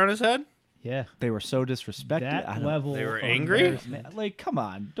underwear on his head? Yeah. They were so disrespected. I That don't- level. They were of angry? embarrassment. Man, like, come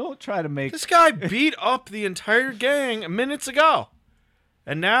on, don't try to make. This guy beat up the entire gang minutes ago.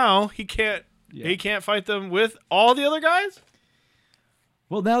 And now he can't fight them with all the other guys?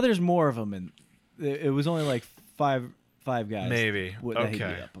 Well, now there's more of them, and it was only like five guys. Maybe. that he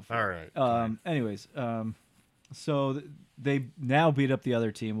Okay. beat up before. All right. Anyways, so they now beat up the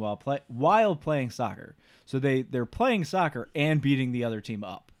other team while playing soccer. So they're playing soccer and beating the other team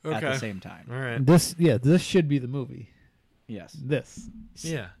up at the Okay. same time. All right. This should be the movie. Yes. This.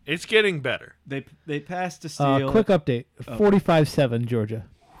 Yeah. It's getting better. They passed to Steele. Quick update. 45-7 Georgia.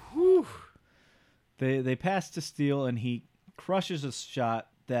 They passed to Steele, and he crushes a shot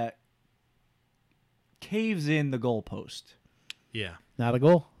that caves in the goalpost. Yeah. Not a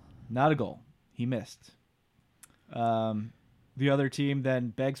goal. Not a goal. He missed. The other team then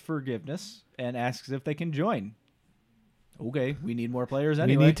begs forgiveness and asks if they can join. Okay, we need more players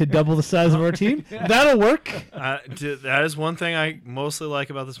anyway. We need to double the size of our team. That'll work. That is one thing I mostly like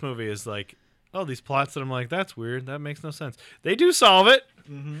about this movie is like, oh, these plots that I'm like, that's weird. That makes no sense. They do solve it.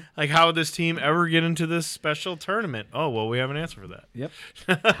 Mm-hmm. Like, how would this team ever get into this special tournament? Oh, well, we have an answer for that. Yep.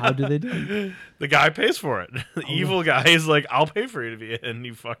 How do they do it? The guy pays for it. The evil guy is like, I'll pay for you to be in,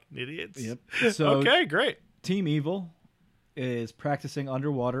 you fucking idiots. Yep. So Okay, great. Team Evil is practicing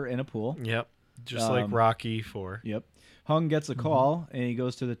underwater in a pool. Yep. Just like Rocky 4. Yep. Hung gets a call, and he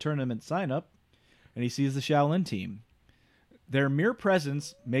goes to the tournament sign-up, and he sees the Shaolin team. Their mere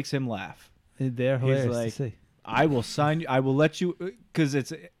presence makes him laugh. They're He's hilarious like, to see. I will sign you. I will let you, because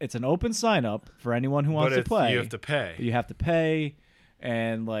it's an open sign-up for anyone who wants to play. You have to pay. You have to pay,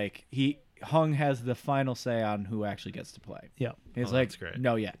 and like Hung has the final say on who actually gets to play. Yep. He's Oh, like, that's great.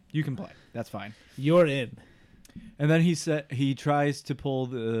 no, yeah, you can play. That's fine. You're in. And then he tries to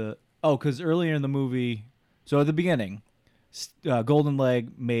pull because earlier in the movie, so at the beginning, Golden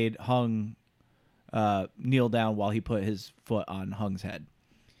Leg made Hung kneel down while he put his foot on Hung's head.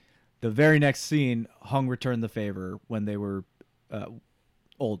 The very next scene, Hung returned the favor when they were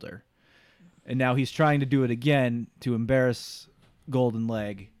older. And now he's trying to do it again to embarrass Golden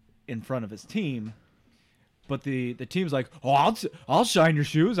Leg in front of his team. But the team's like, oh, I'll shine your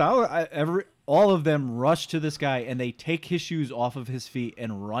shoes. All of them rush to this guy and they take his shoes off of his feet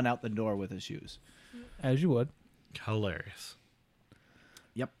and run out the door with his shoes. As you would. Hilarious.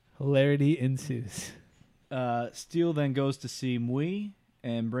 Yep. Hilarity ensues. Steele then goes to see Mui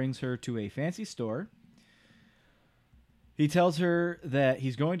and brings her to a fancy store. He tells her that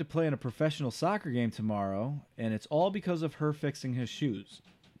he's going to play in a professional soccer game tomorrow, and it's all because of her fixing his shoes.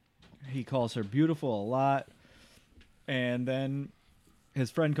 He calls her beautiful a lot, and then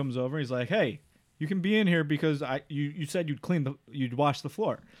his friend comes over. He's like, "Hey, you can be in here because you said you'd wash the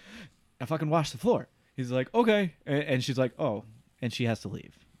floor. I fucking washed the floor." He's like, "Okay," and she's like, "Oh," and she has to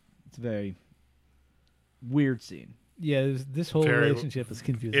leave. It's a very weird scene. Yeah, this whole relationship is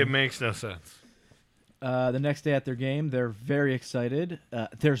confusing. It makes no sense. The next day at their game, they're very excited.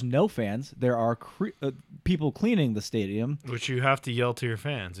 There's no fans. There are people cleaning the stadium. Which you have to yell to your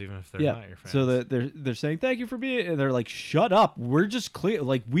fans, even if they're not your fans. So they're saying thank you for being. And they're like, shut up. We're just clear.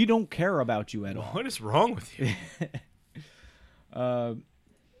 Like we don't care about you at all. What is wrong with you?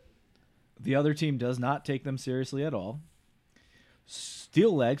 The other team does not take them seriously at all.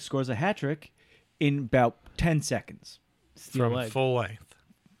 Steel Leg scores a hat trick in about 10 seconds. From leg. full length.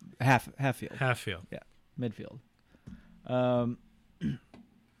 Half field. Half field. Yeah, midfield.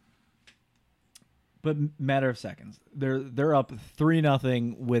 But matter of seconds. They're up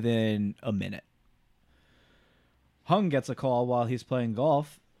 3-0 within a minute. Hung gets a call while he's playing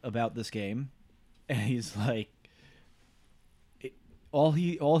golf about this game, and he's like, all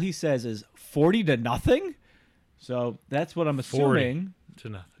he says is 40-0. So that's what I'm assuming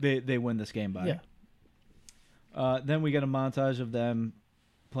 40-0. they win this game by. Yeah. Then we get a montage of them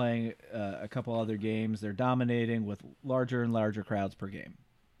playing a couple other games. They're dominating with larger and larger crowds per game.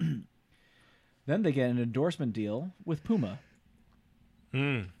 Then they get an endorsement deal with Puma.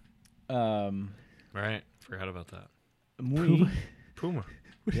 Right. Forgot about that. Puma.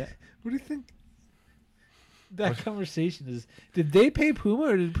 Yeah. What do you think? That conversation is. Did they pay Puma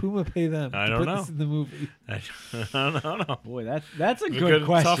or did Puma pay them? I to don't put know. This in the movie. I don't know. Boy, that's a good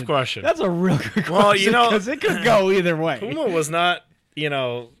question. Tough question. That's a real good question. Well, because it could go either way. Puma was not,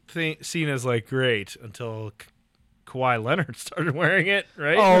 seen as like great until Kawhi Leonard started wearing it,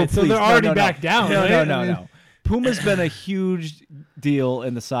 right? Oh, Right, so please, they're no, already no, no. back down. No, right? no. Puma's been a huge deal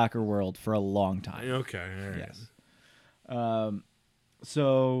in the soccer world for a long time. Okay. All right. Yes.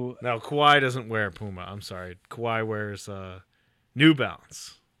 So Now Kawhi doesn't wear Puma. I'm sorry. Kawhi wears New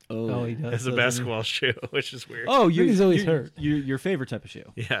Balance Oh, he does. as a doesn't he? basketball shoe, which is weird. He's always hurt. Your favorite type of shoe.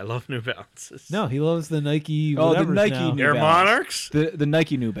 Yeah, I love New Balances. No, he loves the Nike. Oh, the whatevers Nike now. New Air Balance. Monarchs? The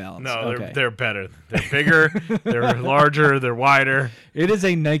Nike New Balance. No, Okay. they're better. They're bigger. They're larger. They're wider. It is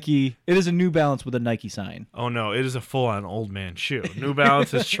a Nike. It is a New Balance with a Nike sign. Oh no, it is a full-on old man shoe. New Balance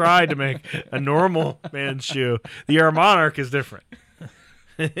has tried to make a normal man's shoe. The Air Monarch is different.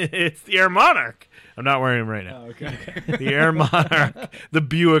 It's the Air Monarch. I'm not wearing them right now. Okay. The Air Monarch, the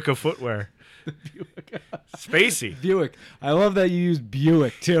Buick of footwear. Spacey. Buick. I love that you use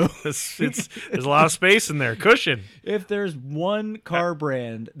Buick too. There's a lot of space in there. Cushion. If there's one car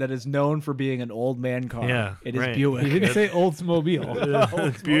brand that is known for being an old man car, Yeah, it is right. He Buick. didn't say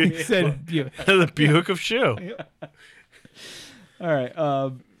Oldsmobile. He Buick. said Buick. The Buick of shoe. All right.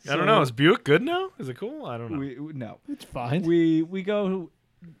 I don't know. Is Buick good now? Is it cool? I don't know. No. It's fine. We go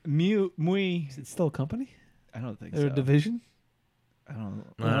Mui. Is it still a company I don't think or so. a division? I don't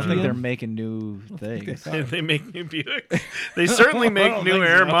don't think know. they're making new things. They make new Buicks. They certainly make don't new think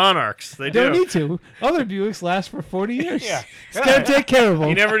Air so. Monarchs. They Don't do. need to. Other Buicks last for 40 years. Yeah. Just gotta take care of them.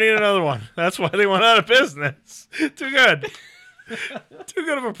 You never need another one. That's why they went out of business. Too good. Too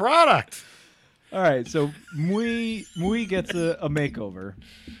good of a product. All right, so Mui gets a makeover.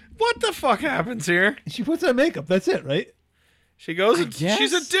 What the fuck happens here? She puts on makeup. That's it, right? She goes, I guess.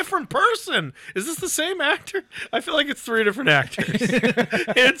 she's a different person. Is this the same actor? I feel like it's three different actors.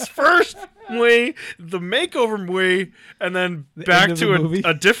 It's first Mui, the makeover Mui, and then The back end of to the movie?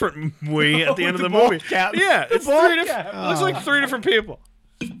 a different Mui at the end of the the bald movie. cap. Yeah, The it's bald three different. cap. It looks like three different people.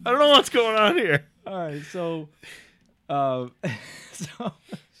 I don't know what's going on here. All right, so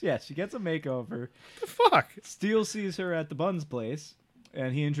yeah, she gets a makeover. The fuck? Steele sees her at the Buns place,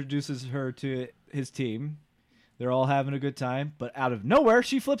 and he introduces her to his team. They're all having a good time, but out of nowhere,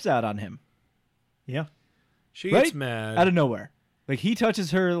 she flips out on him. Yeah. She Right? gets mad. Out of nowhere. Like, he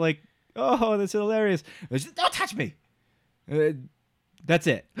touches her like, oh, that's hilarious. She's like, don't touch me. That's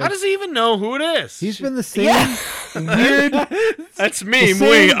it. How does he even know who it is? He's been the same weird, That's me, the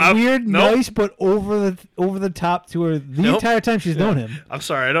same Mui. weird, Nope. nice, but over the top to her the Nope. entire time she's known him. I'm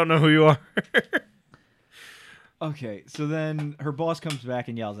sorry, I don't know who you are. Okay, so then her boss comes back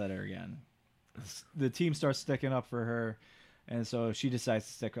and yells at her again. the team starts sticking up for her, and so she decides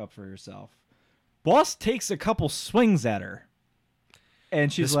to stick up for herself. Boss takes a couple swings at her,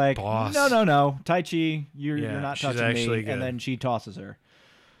 and she's This like, boss. "No, Tai Chi, you're Yeah, not she's touching me." actually good. And then she tosses her.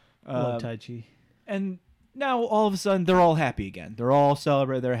 Love Tai Chi. And now all of a sudden they're all happy again. They're all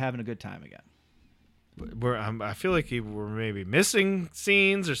celebrating. They're having a good time again. I feel like we're maybe missing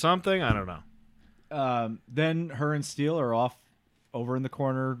scenes or something. I don't know. Then her and Steele are off over in the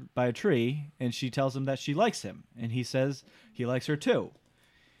corner by a tree, and she tells him that she likes him, and he says he likes her too.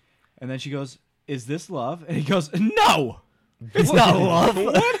 And then she goes, "Is this love?" And he goes, "No, it's not love.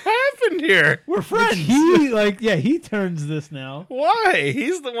 What happened here? We're friends." He turns this now. Why?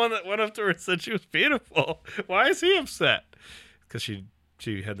 He's the one that went up to her and said she was beautiful. Why is he upset? Because she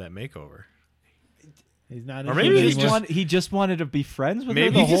had that makeover. He's not. Or into maybe it he's anymore. He just wanted to be friends with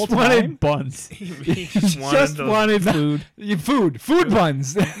Maybe her the he whole just wanted time. buns. He just Just wanted food. Food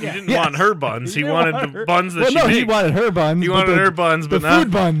buns. He didn't want her buns. He didn't wanted want the her- buns that well, she no, made. he wanted her buns. He but wanted the- her buns, the but not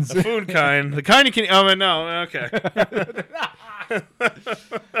food buns. the food kind. The kind you can. Oh no. Okay.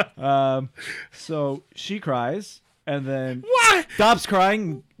 So she cries and then What? stops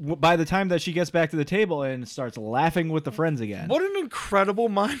crying by the time that she gets back to the table and starts laughing with the friends again. What an incredible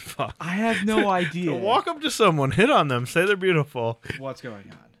mindfuck. I have no idea. To walk up to someone, hit on them, say they're beautiful, What's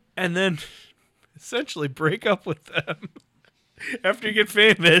going on? and then essentially break up with them after you get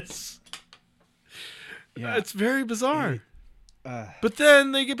famous. Yeah. It's very bizarre. But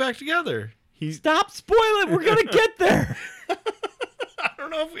then they get back together. Stop spoiling. We're gonna get there. I don't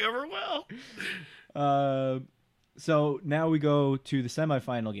know if we ever will. So now we go to the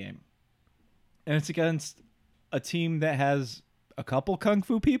semifinal game, and it's against a team that has a couple kung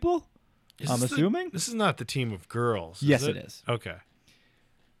fu people. I'm assuming. This is not the team of girls. Yes, is it is. Okay.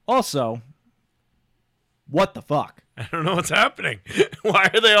 Also, what the fuck? I don't know what's happening. Why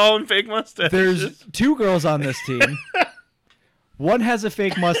are they all in fake mustaches? There's two girls on this team. One has a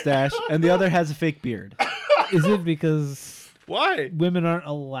fake mustache, and the other has a fake beard. Is it because Why? women aren't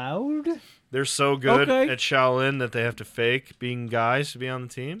allowed? They're so good Okay. at Shaolin that they have to fake being guys to be on the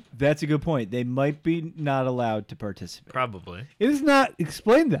team? That's a good point. They might be not allowed to participate. Probably. It is not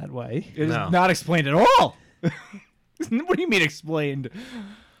explained that way. It is No. not explained at all. What do you mean explained?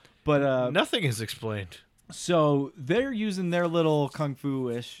 But Nothing is explained. so they're using their little kung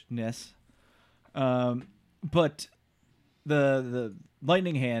fu-ishness, but the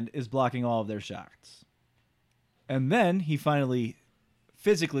lightning hand is blocking all of their shots. And then he finally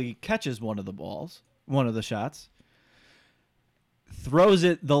physically catches one of the shots, throws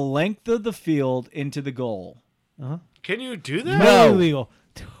it the length of the field into the goal. Can you do that? No. Totally legal.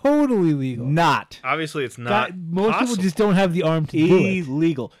 Totally legal. Not Obviously, it's not. Most possible. people just don't have the arm to do it.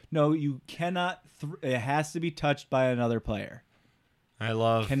 illegal. No, you cannot. It has to be touched by another player. I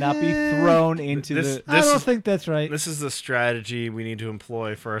love. Cannot be thrown into This- the. I don't is- think that's right. This is the strategy we need to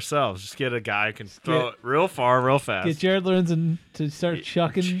employ for ourselves. Just get a guy who can throw it real far, real fast. Get Jared Lorenzen to start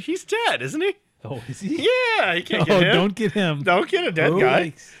chucking. He's dead, isn't he? Oh, is he? Yeah, you can't Oh, get him. don't get him. Don't get a dead Oh,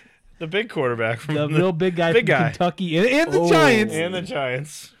 guy. yikes. The big quarterback from The real big guy big from guy. Kentucky and the Oh. Giants. and the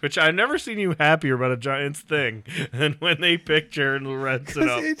Giants, which I've never seen you happier about a Giants thing than when they picked Jared Lorenzen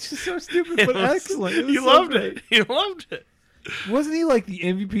up. It's just so stupid, It but was- excellent. It was You so loved great. it. You loved it. Wasn't he like the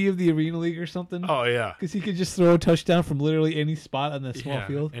MVP of the Arena League or something? Oh yeah. Because he could just throw a touchdown from literally any spot on that small Yeah.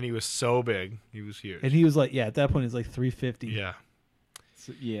 field. And he was so big. He was huge. And he was like, at that point, he's like 350. yeah.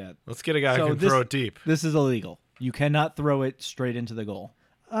 Yeah, Let's get a guy So who can this- throw it deep. this is illegal. You cannot throw it straight into the goal.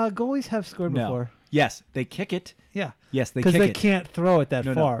 Goalies have scored No. before. Yes, they kick it. Yeah. Yes, they Because kick they it. can't throw it that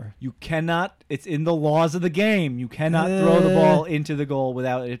No, far. you cannot. It's in the laws of the game. You cannot throw the ball into the goal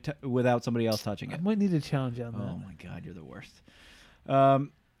without somebody else touching I it. might need a challenge on Oh that. my God, you're the worst.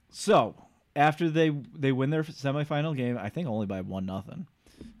 So after they win their semifinal game, I think only by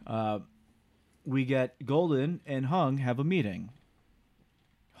 1-0. We get Golden and Hung have a meeting.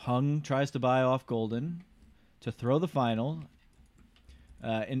 Hung tries to buy off Golden to throw the final.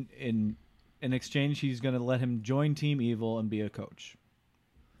 In exchange, he's going to let him join Team Evil and be a coach.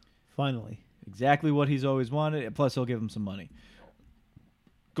 Finally. Exactly what he's always wanted. Plus, he'll give him some money.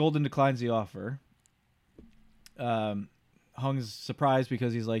 Golden declines the offer. Hung's surprised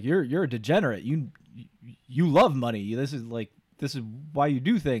because he's like, "You're a degenerate. You love money. This is why you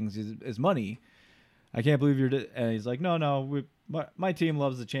do things is money. I can't believe you're." And he's like, "No. My team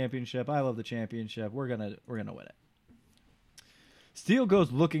loves the championship. I love the championship. We're gonna win it." Steele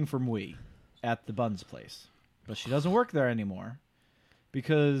goes looking for Mui at the buns place, but she doesn't work there anymore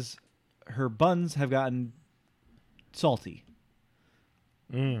because her buns have gotten salty.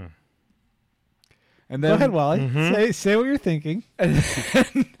 Mm. And Go then, ahead, Wally. Say what you're thinking. and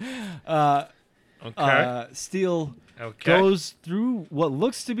Okay. Steele Okay. goes through what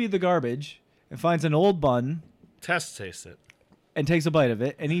looks to be the garbage and finds an old bun Taste it. and takes a bite of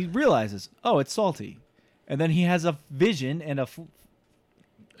it, and he realizes, oh, it's salty. And then he has a vision and A Shaolin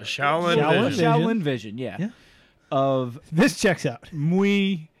Shaolin vision. Shaolin vision, yeah, of This checks out.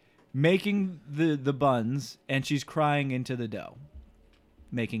 Mui making the buns, and she's crying into the dough,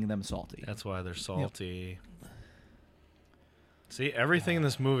 making them salty. That's why they're salty. See, everything in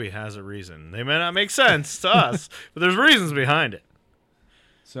this movie has a reason. They may not make sense to us, but there's reasons behind it.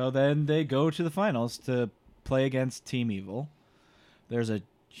 So then they go to the finals to play against Team Evil. There's a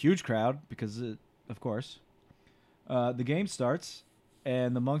huge crowd because, of course. The game starts,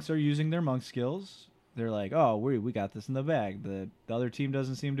 and the monks are using their monk skills. They're like, oh, we got this in the bag. The other team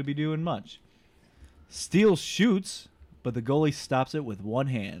doesn't seem to be doing much. Steele shoots, but the goalie stops it with one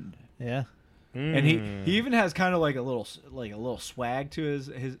hand. Yeah. And he even has kind of like a little swag to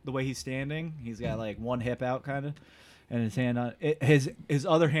his the way he's standing. He's got like one hip out kind of, and his hand on his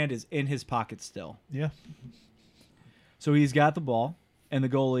other hand is in his pocket still. Yeah. So he's got the ball, and the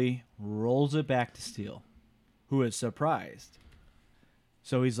goalie rolls it back to Steele, who is surprised.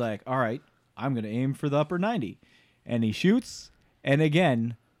 So he's like, "All right, I'm gonna aim for the upper 90," and he shoots, and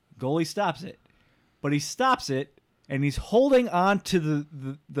again, goalie stops it, but he stops it. And he's holding on to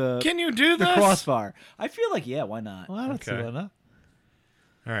the Can you do the this? crossbar. I feel like, yeah, why not? Well, I don't see Okay. why not.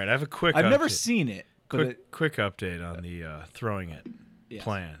 All right, I have a quick I've never update. seen it. But Quick update on the throwing it Yes.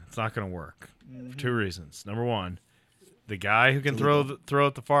 plan. It's not going to work for two reasons. Number one, the guy who can throw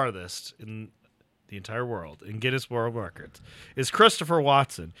it the farthest in the entire world and Guinness World Records is Christopher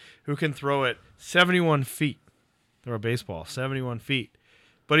Watson, who can throw it 71 feet. Throw a baseball 71 feet.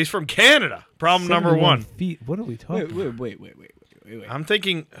 But he's from Canada. Problem number 71 one. feet. What are we talking wait. I'm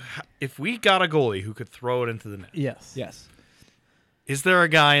thinking, if we got a goalie who could throw it into the net, Yes. Yes. is there a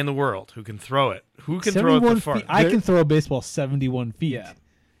guy in the world who can throw it? Who can throw it 71 the far? feet. I can throw a baseball 71 feet. Yeah.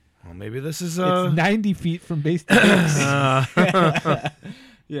 Well, maybe this is It's 90 feet from base to base.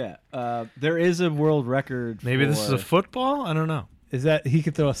 Yeah. There is a world record. maybe this is a for- football. I don't know. Is that he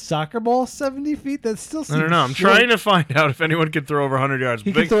could throw a soccer ball 70 feet? That still seems I don't know. I'm short. trying to find out if anyone can throw over 100 yards.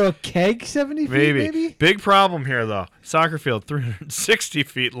 He Big, could throw a keg 70 feet, maybe? Big problem here, though. Soccer field, 360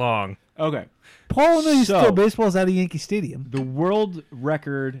 feet long. Okay. Paul knows So- to throw baseballs out of Yankee Stadium. The world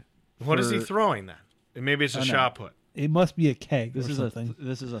record. What is he for- throwing then? Maybe it's a I know. shot put. It must be a keg This or is something.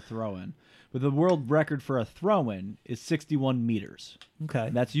 this is a throw-in. But the world record for a throw-in is 61 meters. Okay.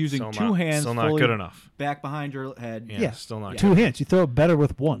 And that's using Still two not, hands. Still not fully good enough. Back behind your head. Yeah, Yeah. still not. Two Good. hands. You throw it better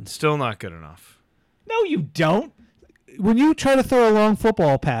with one. Still not good enough. No, you don't. When you try to throw a long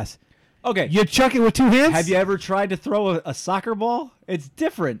football pass, Okay. you chuck it with two hands? Have you ever tried to throw a soccer ball? It's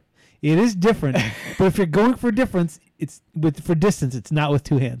different. It is different. But if you're going for difference, for distance, it's not with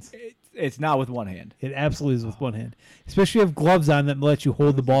two hands. It's not with one hand. It absolutely is with one hand. Especially if you have gloves on that let you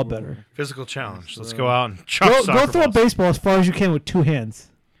hold the ball better. Physical challenge. Let's go out and chuck Go soccer throw a balls. baseball as far as you can with two hands.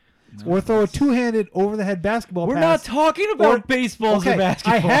 Or throw a two-handed over-the-head basketball We're pass. not talking about baseballs Okay, or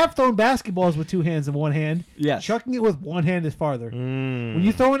basketball. I have thrown basketballs with two hands and one hand. Yes. Chucking it with one hand is farther. Mm. When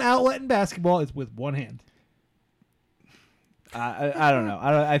you throw an outlet in basketball, it's with one hand. I don't know.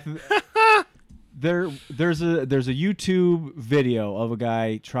 There's a YouTube video of a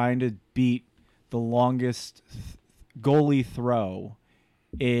guy trying to beat the longest goalie throw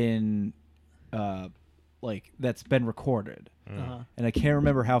in that's been recorded. Uh-huh. And I can't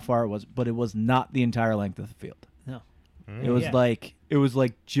remember how far it was, but it was not the entire length of the field. No. It was Yeah. like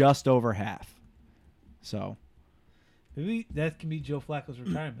just over half. So Maybe that can be Joe Flacco's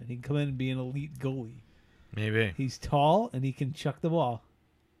retirement. He can come in and be an elite goalie. Maybe. He's tall and he can chuck the ball.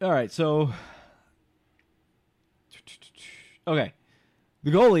 all right, so okay.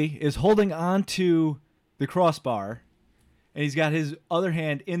 The goalie is holding on to the crossbar, and he's got his other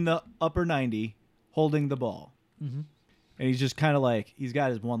hand in the upper 90 holding the ball. Mm-hmm. And he's just kind of like, he's got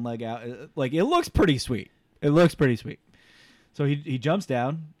his one leg out. Like, it looks pretty sweet. It looks pretty sweet. So he jumps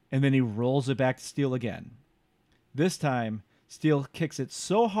down, and then he rolls it back to Steele again. This time, Steele kicks it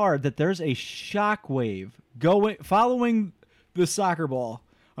so hard that there's a shock wave following the soccer ball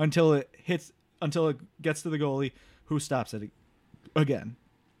until it gets to the goalie, who stops it again.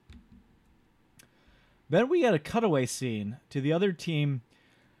 Then we get a cutaway scene to the other team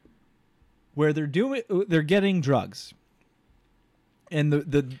where they're getting drugs. And the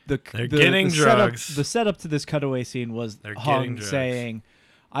getting drugs. The setup to this cutaway scene was They're getting Hung drugs. saying,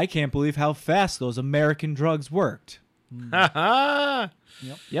 "I can't believe how fast those American drugs worked." I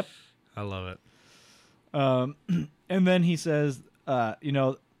Yep. love it. And then he says,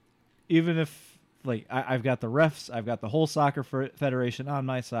 even if I've got the refs, I've got the whole soccer federation on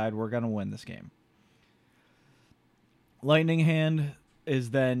my side, we're gonna win this game. Lightning Hand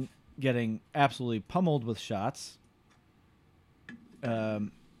is then getting absolutely pummeled with shots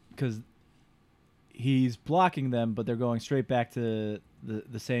because he's blocking them, but they're going straight back to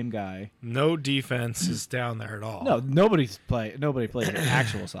the same guy. No defense is down there at all. No, nobody plays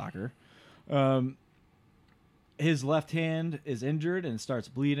actual soccer. His left hand is injured and starts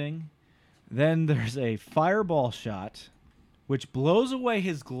bleeding. Then there's a fireball shot, which blows away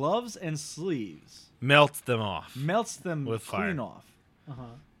his gloves and sleeves, Melts them off. melts them With clean fire. off. Uh-huh.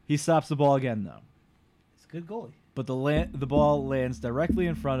 He stops the ball again, though. It's a good goalie. But the ball lands directly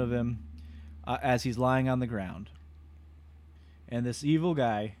in front of him as he's lying on the ground. And this evil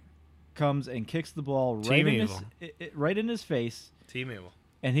guy comes and kicks the ball right in his face, Team evil.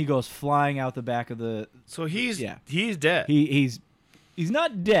 and he goes flying out the back of the. So he's Yeah. dead. He's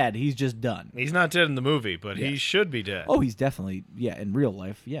not dead. He's just done. He's not dead in the movie, but Yeah. he should be dead. Oh, he's definitely in real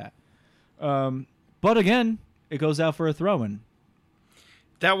life, yeah. But again, it goes out for a throw-in.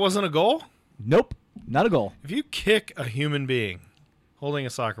 That wasn't a goal? Nope, not a goal. If you kick a human being holding a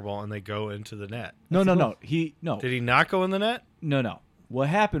soccer ball and they go into the net, No. did he not go in the net? No. What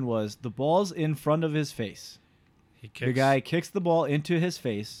happened was the ball's in front of his face. He kicks. The guy kicks the ball into his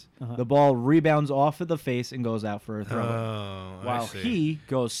face. Uh-huh. The ball rebounds off of the face and goes out for a throw. Oh, I while see. he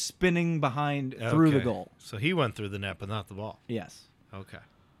goes spinning behind through the Okay. goal. So he went through the net, but not the ball. Yes. Okay.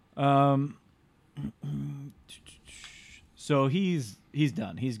 So he's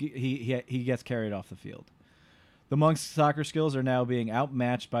done. He gets carried off the field. The Monks' soccer skills are now being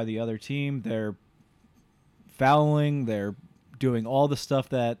outmatched by the other team. They're fouling. They're doing all the stuff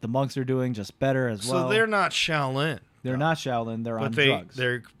that the Monks are doing, just better as well. So they're not Shaolin. They're not Shaolin. They're on But drugs.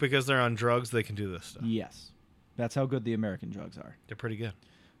 they're because they're on drugs, they can do this stuff. Yes. That's how good the American drugs are. They're pretty good.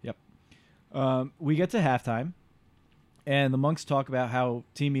 Yep. We get to halftime, and the Monks talk about how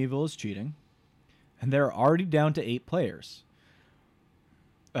Team Evil is cheating, and they're already down to 8 players.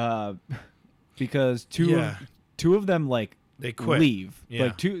 Because two of them They quit. leave. Yeah.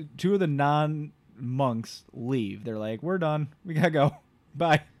 Like two of the non-monks leave. They're like, "We're done. We gotta go.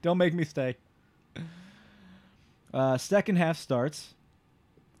 Bye. Don't make me stay." Second half starts,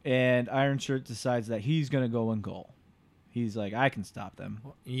 and Iron Shirt decides that he's gonna go in goal. He's like, "I can stop them."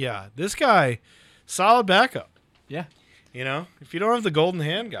 Yeah. This guy, solid backup. Yeah. You know, if you don't have the golden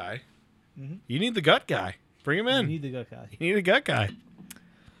hand guy, you need the gut guy. Bring him You in. need the gut guy. You need a gut guy.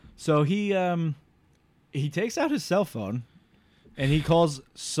 So he takes out his cell phone, and he calls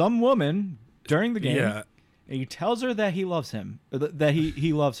some woman during the game. Yeah. And he tells her that he loves him, or that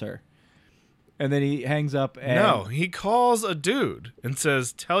he loves her. And then he hangs up. And No, he calls a dude and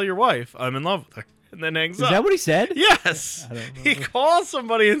says, "Tell your wife I'm in love with her," and then hangs Is up. that what he said? Yes. I don't He remember. calls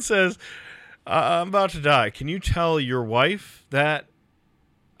somebody and says, "I'm about to die. Can you tell your wife that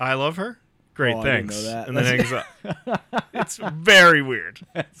I love her?" Great, Oh, I didn't thanks. know that. And then hangs up. It's very weird.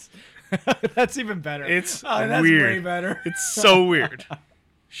 That's even better. It's that's weird. way better. It's so weird.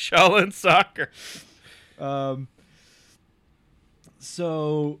 Shaolin soccer.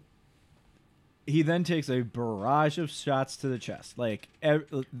 So he then takes a barrage of shots to the chest. Like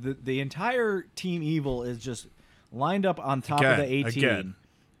the entire Team Evil is just lined up on top of the 18, Again.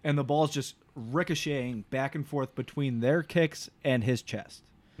 and the ball's just ricocheting back and forth between their kicks and his chest.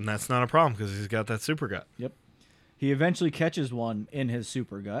 And that's not a problem because he's got that super gut. Yep. He eventually catches one in his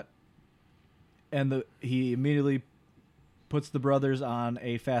super gut, and he immediately puts the brothers on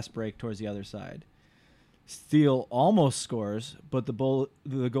a fast break towards the other side. Steele almost scores, but the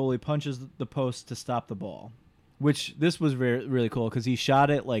goalie punches the post to stop the ball, which this was really cool because he shot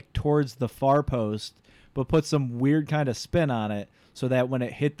it like towards the far post, but put some weird kind of spin on it so that when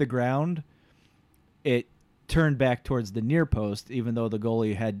it hit the ground, it turned back towards the near post, even though the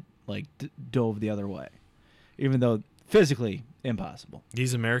goalie had like dove the other way, even though physically impossible.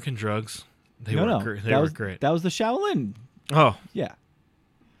 These American drugs, they no, were that was great. That was the Shaolin. Oh, Yeah.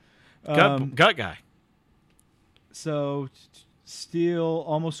 gut guy. So Steele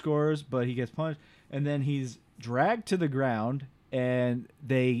almost scores, but he gets punched, and then he's dragged to the ground, and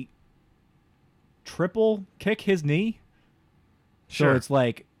they triple kick his knee. Sure. So it's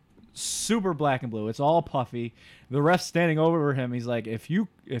like super black and blue. It's all puffy. The ref's standing over him. He's like, if you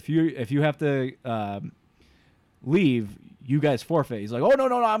have to leave, you guys forfeit. He's like, oh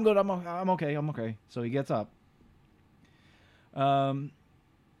no, I'm good. I'm okay. So he gets up. Iron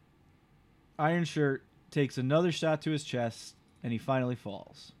Shirt takes another shot to his chest, and he finally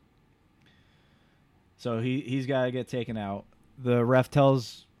falls. So he's got to get taken out. The ref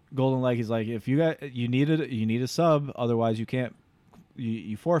tells Golden Leg, he's like, if you need a sub, otherwise you can't,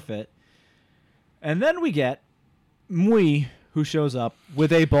 you forfeit. And then we get Mui, who shows up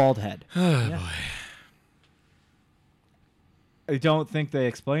with a bald head. Oh, boy. I don't think they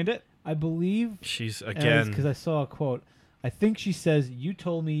explained it. I believe She's because again. I saw a quote. I think she says, "You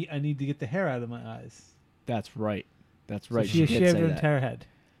told me I need to get the hair out of my eyes." That's right. That's So right. she has did shaved say her that. entire head.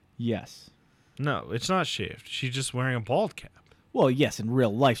 Yes. No, it's not shaved. She's just wearing a bald cap. Well, yes, in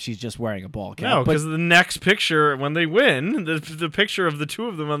real life, she's just wearing a ball cap. No, but, because the next picture when they win, the picture of the two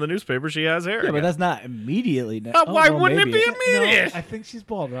of them on the newspaper, she has hair. yeah, but again. that's not immediately. Why wouldn't it be No, immediate? I think she's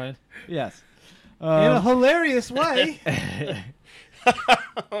bald, Ryan. Yes. In a hilarious way.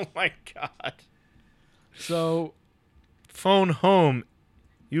 Oh my god. So, Phone home.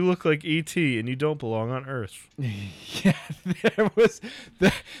 You look like E.T. and you don't belong on Earth. yeah,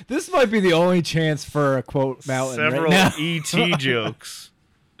 this might be the only chance for a quote mountain Several right now. E.T. jokes.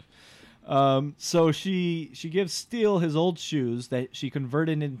 So she gives Steele his old shoes that she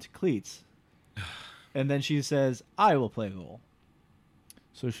converted into cleats, and then she says, "I will play goal."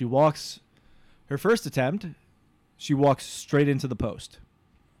 So she walks. Her first attempt, she walks straight into the post,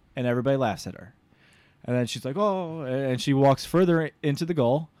 and everybody laughs at her. And then she's like, "Oh," and she walks further into the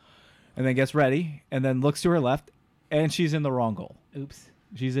goal, and then gets ready, and then looks to her left, and she's in the wrong goal. Oops.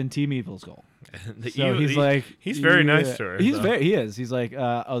 She's in Team Evil's goal. So he's like, he's very nice yeah. to her. He is. He's like,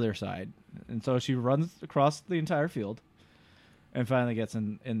 other side. And so she runs across the entire field and finally gets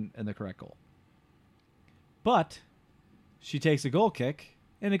in the correct goal. But she takes a goal kick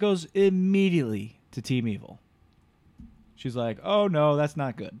and it goes immediately to Team Evil. She's like, oh no, that's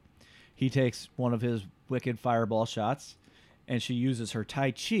not good. He takes one of his wicked fireball shots and she uses her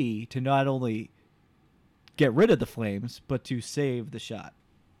Tai Chi to not only get rid of the flames, but to save the shot.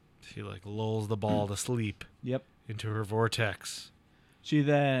 She like lulls the ball to sleep Yep. into her vortex. She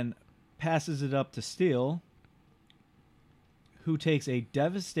then passes it up to Steele, who takes a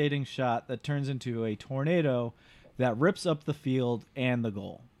devastating shot that turns into a tornado that rips up the field and the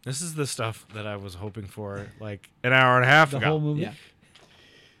goal. This is the stuff that I was hoping for like an hour and a half The ago. whole movie. Yeah.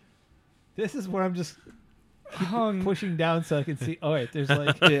 This is where I'm just Hung. pushing down so I can see. Oh wait, there's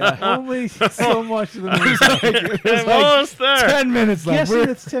like Yeah. only so much of the movie. I'm almost there. 10 minutes left. Yes,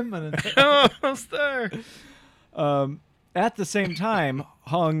 We're- it's 10 minutes. I'm almost there. At the same time,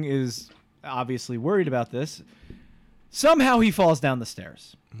 Hung is obviously worried about this. Somehow he falls down the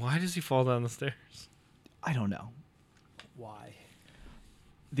stairs. Why does he fall down the stairs? I don't know. Why?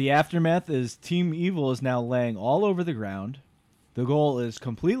 The aftermath is Team Evil is now laying all over the ground. The goal is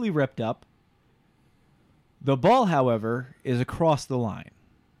completely ripped up. The ball, however, is across the line.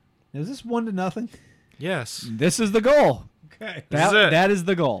 Is this 1-0? Yes. This is the goal. Okay. This is it. That is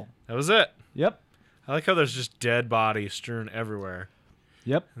the goal. That was it. Yep. I like how there's just dead bodies strewn everywhere.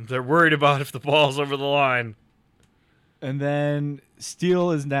 Yep. They're worried about if the ball's over the line. And then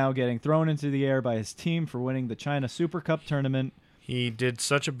Steele is now getting thrown into the air by his team for winning the China Super Cup tournament. He did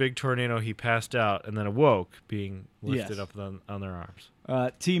such a big tornado he passed out and then awoke, being lifted Yes. up on their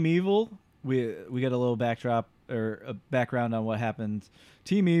arms. Team Evil, we get a little backdrop or a background on what happened.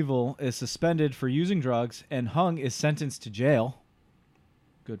 Team Evil is suspended for using drugs, and Hung is sentenced to jail.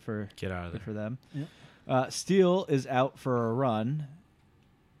 Good for Get out of good there. for them. Yep. Steele is out for a run,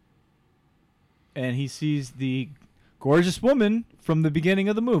 and he sees the gorgeous woman from the beginning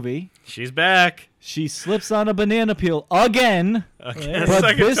of the movie. She's back. She slips on a banana peel again, Again, but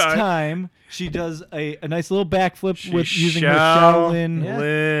second this time. time she does a nice little backflip She with using her Shaolin. Shaolin. Yeah.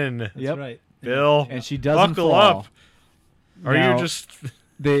 Lin. That's Yep. right. Bill. And she doesn't Buckle fall. up. Are Now, you just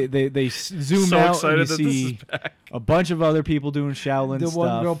They zoom so out excited and you that this see is back? a bunch of other people doing Shaolin The stuff.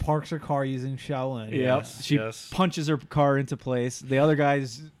 one girl parks her car using Shaolin. Yep. Yes. She Yes. punches her car into place. The other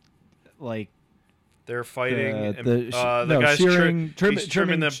guys, like They're fighting. the guy's shearing, he's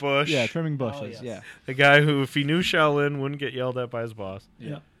trimming that bush. Yeah, trimming bushes. yes. Yeah. The guy who, if he knew Shaolin, wouldn't get yelled at by his boss.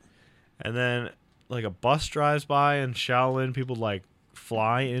 Yeah. And then, like, a bus drives by and Shaolin people, like,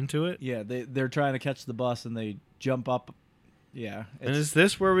 fly into it. Yeah, they're trying to catch the bus and they jump up. Yeah. And it's- is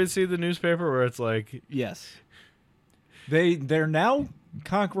this where we see the newspaper where it's like, yes. They're now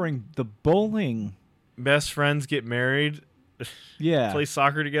conquering the bowling. best friends get married, Yeah. play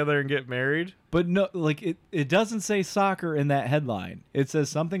soccer together and get married? But no, like it doesn't say soccer in that headline. It says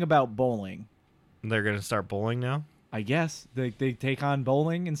something about bowling. And they're going to start bowling now? I guess they take on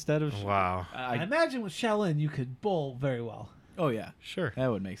bowling instead of. Wow. I imagine with Shaolin you could bowl very well. Oh yeah, Sure.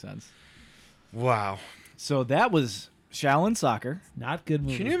 that would make sense. Wow. So that was Shaolin soccer. Not good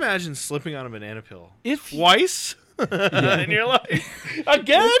movie. Can you imagine slipping on a banana peel If twice in your life?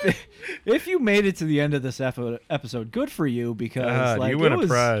 Again? if you made it to the end of this episode, good for you because God, like you win it a was,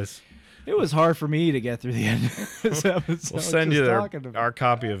 prize. It was hard for me to get through the end of this episode. We'll send just you talking about our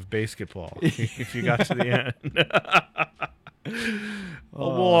copy of Basketball if you got to the end.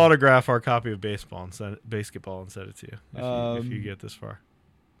 We'll autograph our copy of basketball and send it to you if you get this far.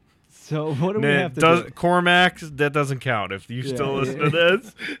 So what do we have to do? Cormac, that doesn't count. If you still listen to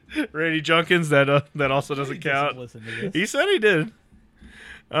this, Randy Junkins, that also doesn't count. Listen to this. He said he did.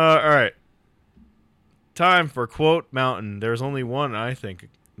 All right. Time for Quote Mountain. There's only one I think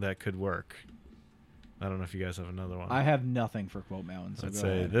that could work. I don't know if you guys have another one. I have nothing for Quote Mountain. So Let's go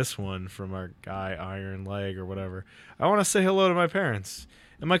say ahead. this one from our guy Iron Leg or whatever. I want to say hello to my parents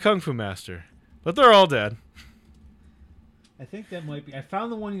and my kung fu master, but they're all dead. I think that might be. I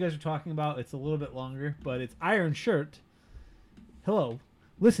found the one you guys are talking about. It's a little bit longer, but it's Iron Shirt. Hello.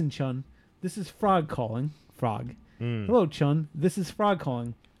 Listen, Chun. This is Frog calling. Frog. Hello, Chun. This is Frog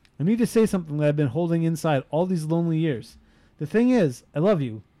calling. I need to say something that I've been holding inside all these lonely years. The thing is, I love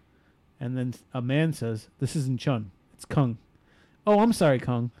you. And then a man says, this isn't Chun. It's Kung. Oh, I'm sorry,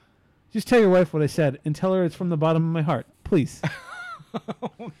 Kung. Just tell your wife what I said and tell her it's from the bottom of my heart. Please.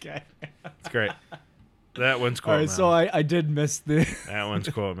 Okay. It's great. That one's Quote All right, Mountain. so I did miss the. That one's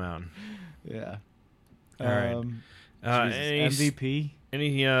Quote Mountain. Yeah. All right. Jesus, MVP.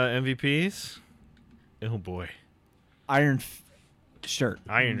 Any MVPs? Oh boy. Iron Shirt.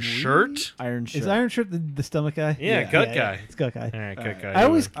 Iron Shirt? Iron Shirt. Is Iron Shirt the stomach guy? Yeah, gut guy. It's gut guy. All right, good Alright. guy. I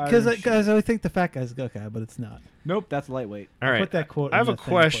always Iron because I always think the fat guy's a gut guy, but it's not. Nope, that's lightweight. All right. Put that quote. I have in a the thing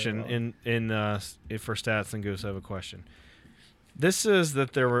for question you. for Stats and Goose. I have a question. This says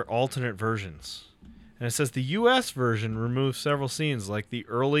that there were alternate versions, and it says the U.S. version removes several scenes, like the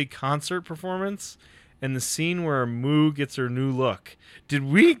early concert performance and the scene where Moo gets her new look. Did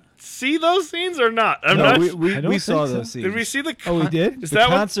we see those scenes or not? I'm No, not. I don't we saw think so. those scenes. Did we see the? Oh, we did? Is The that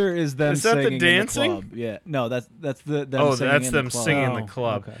what? concert is them is that the singing dancing? in the club. Yeah. No, that's the them Oh, singing that's in them the club. singing in the Oh,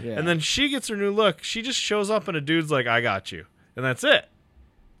 club. okay. Yeah. And then she gets her new look. She just shows up and a dude's like, "I got you," and that's it.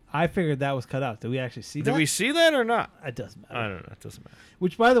 I figured that was cut out. Did we actually see that? Did we see that or not? It doesn't matter. I don't know. It doesn't matter.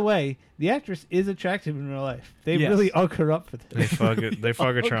 Which, by the way, the actress is attractive in real life. They Yes. really ug her up for They this.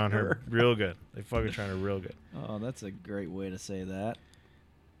 Fugatron her real good. They Fugatron her real good. Oh, that's a great way to say that.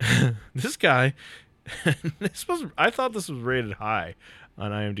 This guy, I thought this was rated high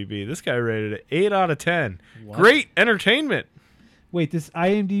on IMDb. This guy rated it 8 out of 10. What? Great entertainment. Wait, this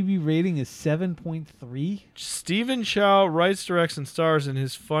IMDb rating is 7.3? Stephen Chow writes, directs, and stars in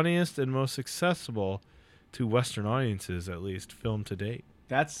his funniest and most accessible to Western audiences, at least, film to date.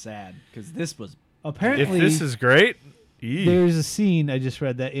 That's sad because this was. Apparently, If this is great, yee. there's a scene, I just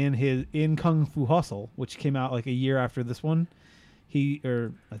read that in Kung Fu Hustle, which came out like a year after this one. I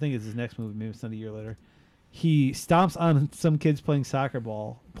think it's his next movie, maybe it's not a year later. He stomps on some kids playing soccer. He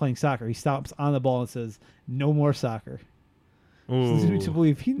stomps on the ball and says, "No more soccer." Leads me to Ooh.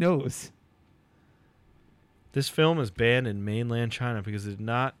 believe he knows. This film is banned in mainland China because it did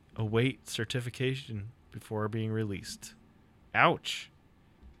not await certification before being released. Ouch.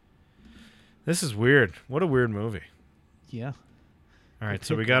 This is weird. What a weird movie. Yeah. All right, We'll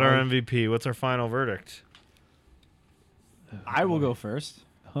so we take got our life. MVP. What's our final verdict? I will go first.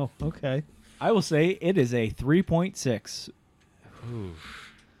 Oh, okay. I will say it is a 3.6.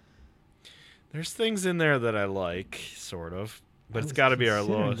 Oof. There's things in there that I like, sort of, but I it's was got to be our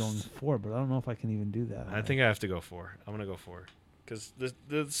considering lowest. Going 4, but I don't know if I can even do that. I think I have to go 4. I'm gonna go 4 because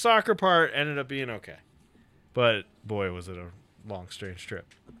the soccer part ended up being okay, but boy, was it a long, strange trip.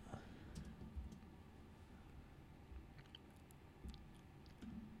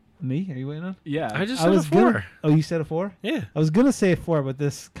 Me? Are you waiting on? Yeah. I just I said a was 4. gonna. Oh, you said a 4? Yeah. I was gonna say a 4, but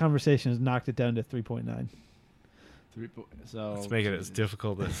this conversation has knocked it down to 3.9. So Let's make it as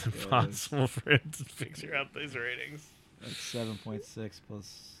difficult as possible for it to figure out these ratings. That's 7.6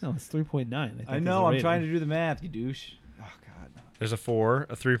 plus. No, it's 3.9. I know. I'm trying to do the math. You douche. Oh God. There's a 4,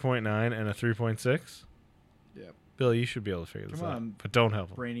 a 3.9, and a 3.6. Yep. Bill, you should be able to figure this Come out, on. but don't help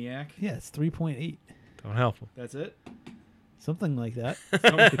him. Brainiac. Yeah, it's 3.8. Don't help him. That's it. Something like that.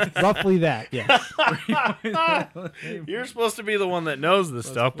 It's roughly that. Yes. You're supposed to be the one that knows this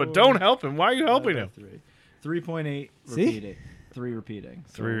Plus stuff, but 4. don't help him. Why are you helping him? 3.8 See? repeating. 3 repeating.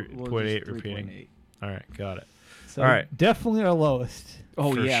 So 3.8 just repeating. 3.8. All right, got it. So All right. definitely our lowest.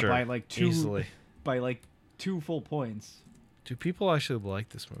 Oh For yeah, sure. by like 2 Easily. by like 2 full points. Do people actually like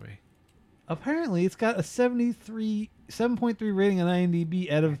this movie? Apparently, it's got a 7.3 rating on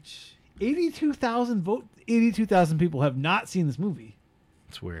IMDb out of 82,000 vote. 82,000 people have not seen this movie.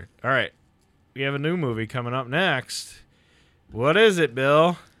 It's weird. All right, we have a new movie coming up next. What is it,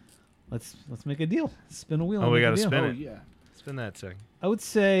 Bill? Let's make a deal. Spin a wheel. Oh, and we make a gotta deal. spin Oh it. yeah. Spin that thing, I would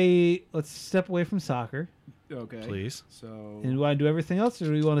say let's step away from soccer. Okay. please. So And do we want to do everything else, or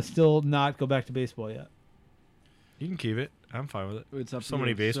do we want to still not go back to baseball yet? You can keep it. I'm fine with it. it's up So to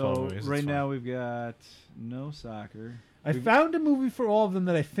many you. baseball So movies, it's right fine. now we've got no soccer. I found a movie for all of them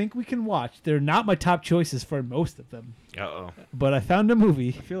that I think we can watch. They're not my top choices for most of them, Uh-oh. but I found a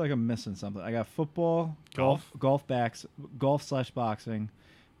movie. I feel like I'm missing something. I got football, Golf? golf/boxing,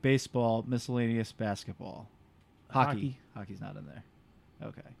 baseball, miscellaneous basketball, hockey. Hockey's not in there.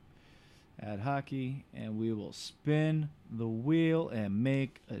 Okay. Add hockey, and we will spin the wheel and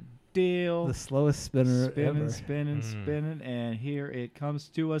make a deal. The slowest spinner Spinning, ever. spinning, and here it comes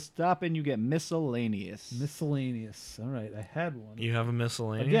to a stop, and you get miscellaneous. Miscellaneous. All right, I had one. You have a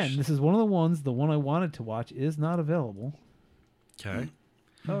miscellaneous? Again, this is one of the ones. The one I wanted to watch is not available. Okay.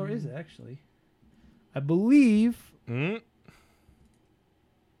 Or is it actually? I believe Mm.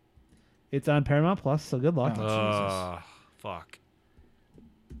 it's on Paramount Plus. So good luck. Fuck.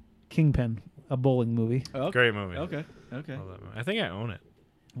 Kingpin, a bowling movie. Okay. Great movie. Okay. Love that movie. I think I own it.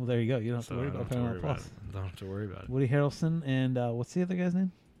 Well, there you go. You don't have So to worry I don't about have to worry Paramount about Plus. it. Don't have to worry about it. Woody Harrelson and what's the other guy's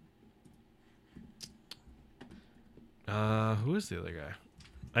name? Who is the other guy?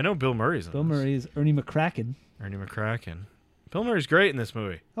 I know Bill Murray's in Bill this. Murray is Ernie McCracken. Ernie McCracken. Bill Murray's great in this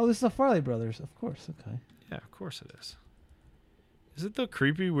movie. Oh, this is the Farley Brothers, of course. Okay. Yeah, of course it is. Is it the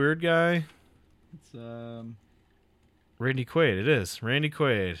creepy weird guy? It's Randy Quaid. It is. Randy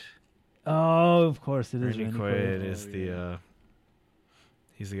Quaid. Oh, of course it is. Randy Randy Quaid Quaid. is the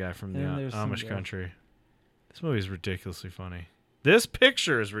he's the guy from the And there's some Amish guy. country. This movie is ridiculously funny. This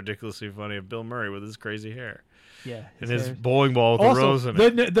picture is ridiculously funny of Bill Murray with his crazy hair Yeah. and his hair. bowling ball with a rose Also,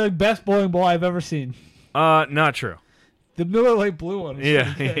 in it. the best bowling ball I've ever seen. Not true. The Miller Lite blue one. was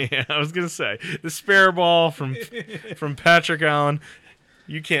Yeah, really good. yeah, I was gonna say the spare ball from Patrick Allen.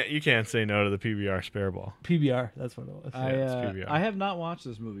 You can't say no to the PBR spare ball. PBR. That's what it was. it's PBR. I have not watched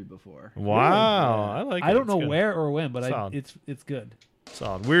this movie before. Wow, I like it. I don't It's know good. where or when, but Solid. it's good.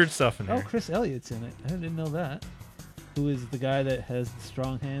 Solid. Weird stuff in Oh, here. Chris Elliott's in it. I didn't know that. Who is the guy that has the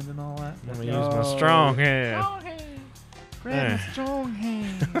strong hand and all that? I'm gonna use my strong hand. Grab Eh. a strong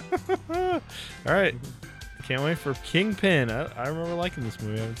hand. All right. Can't wait for Kingpin. I remember liking this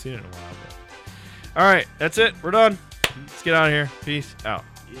movie. I haven't seen it in a while. But... All right. That's it. We're done. Let's get out of here. Peace out.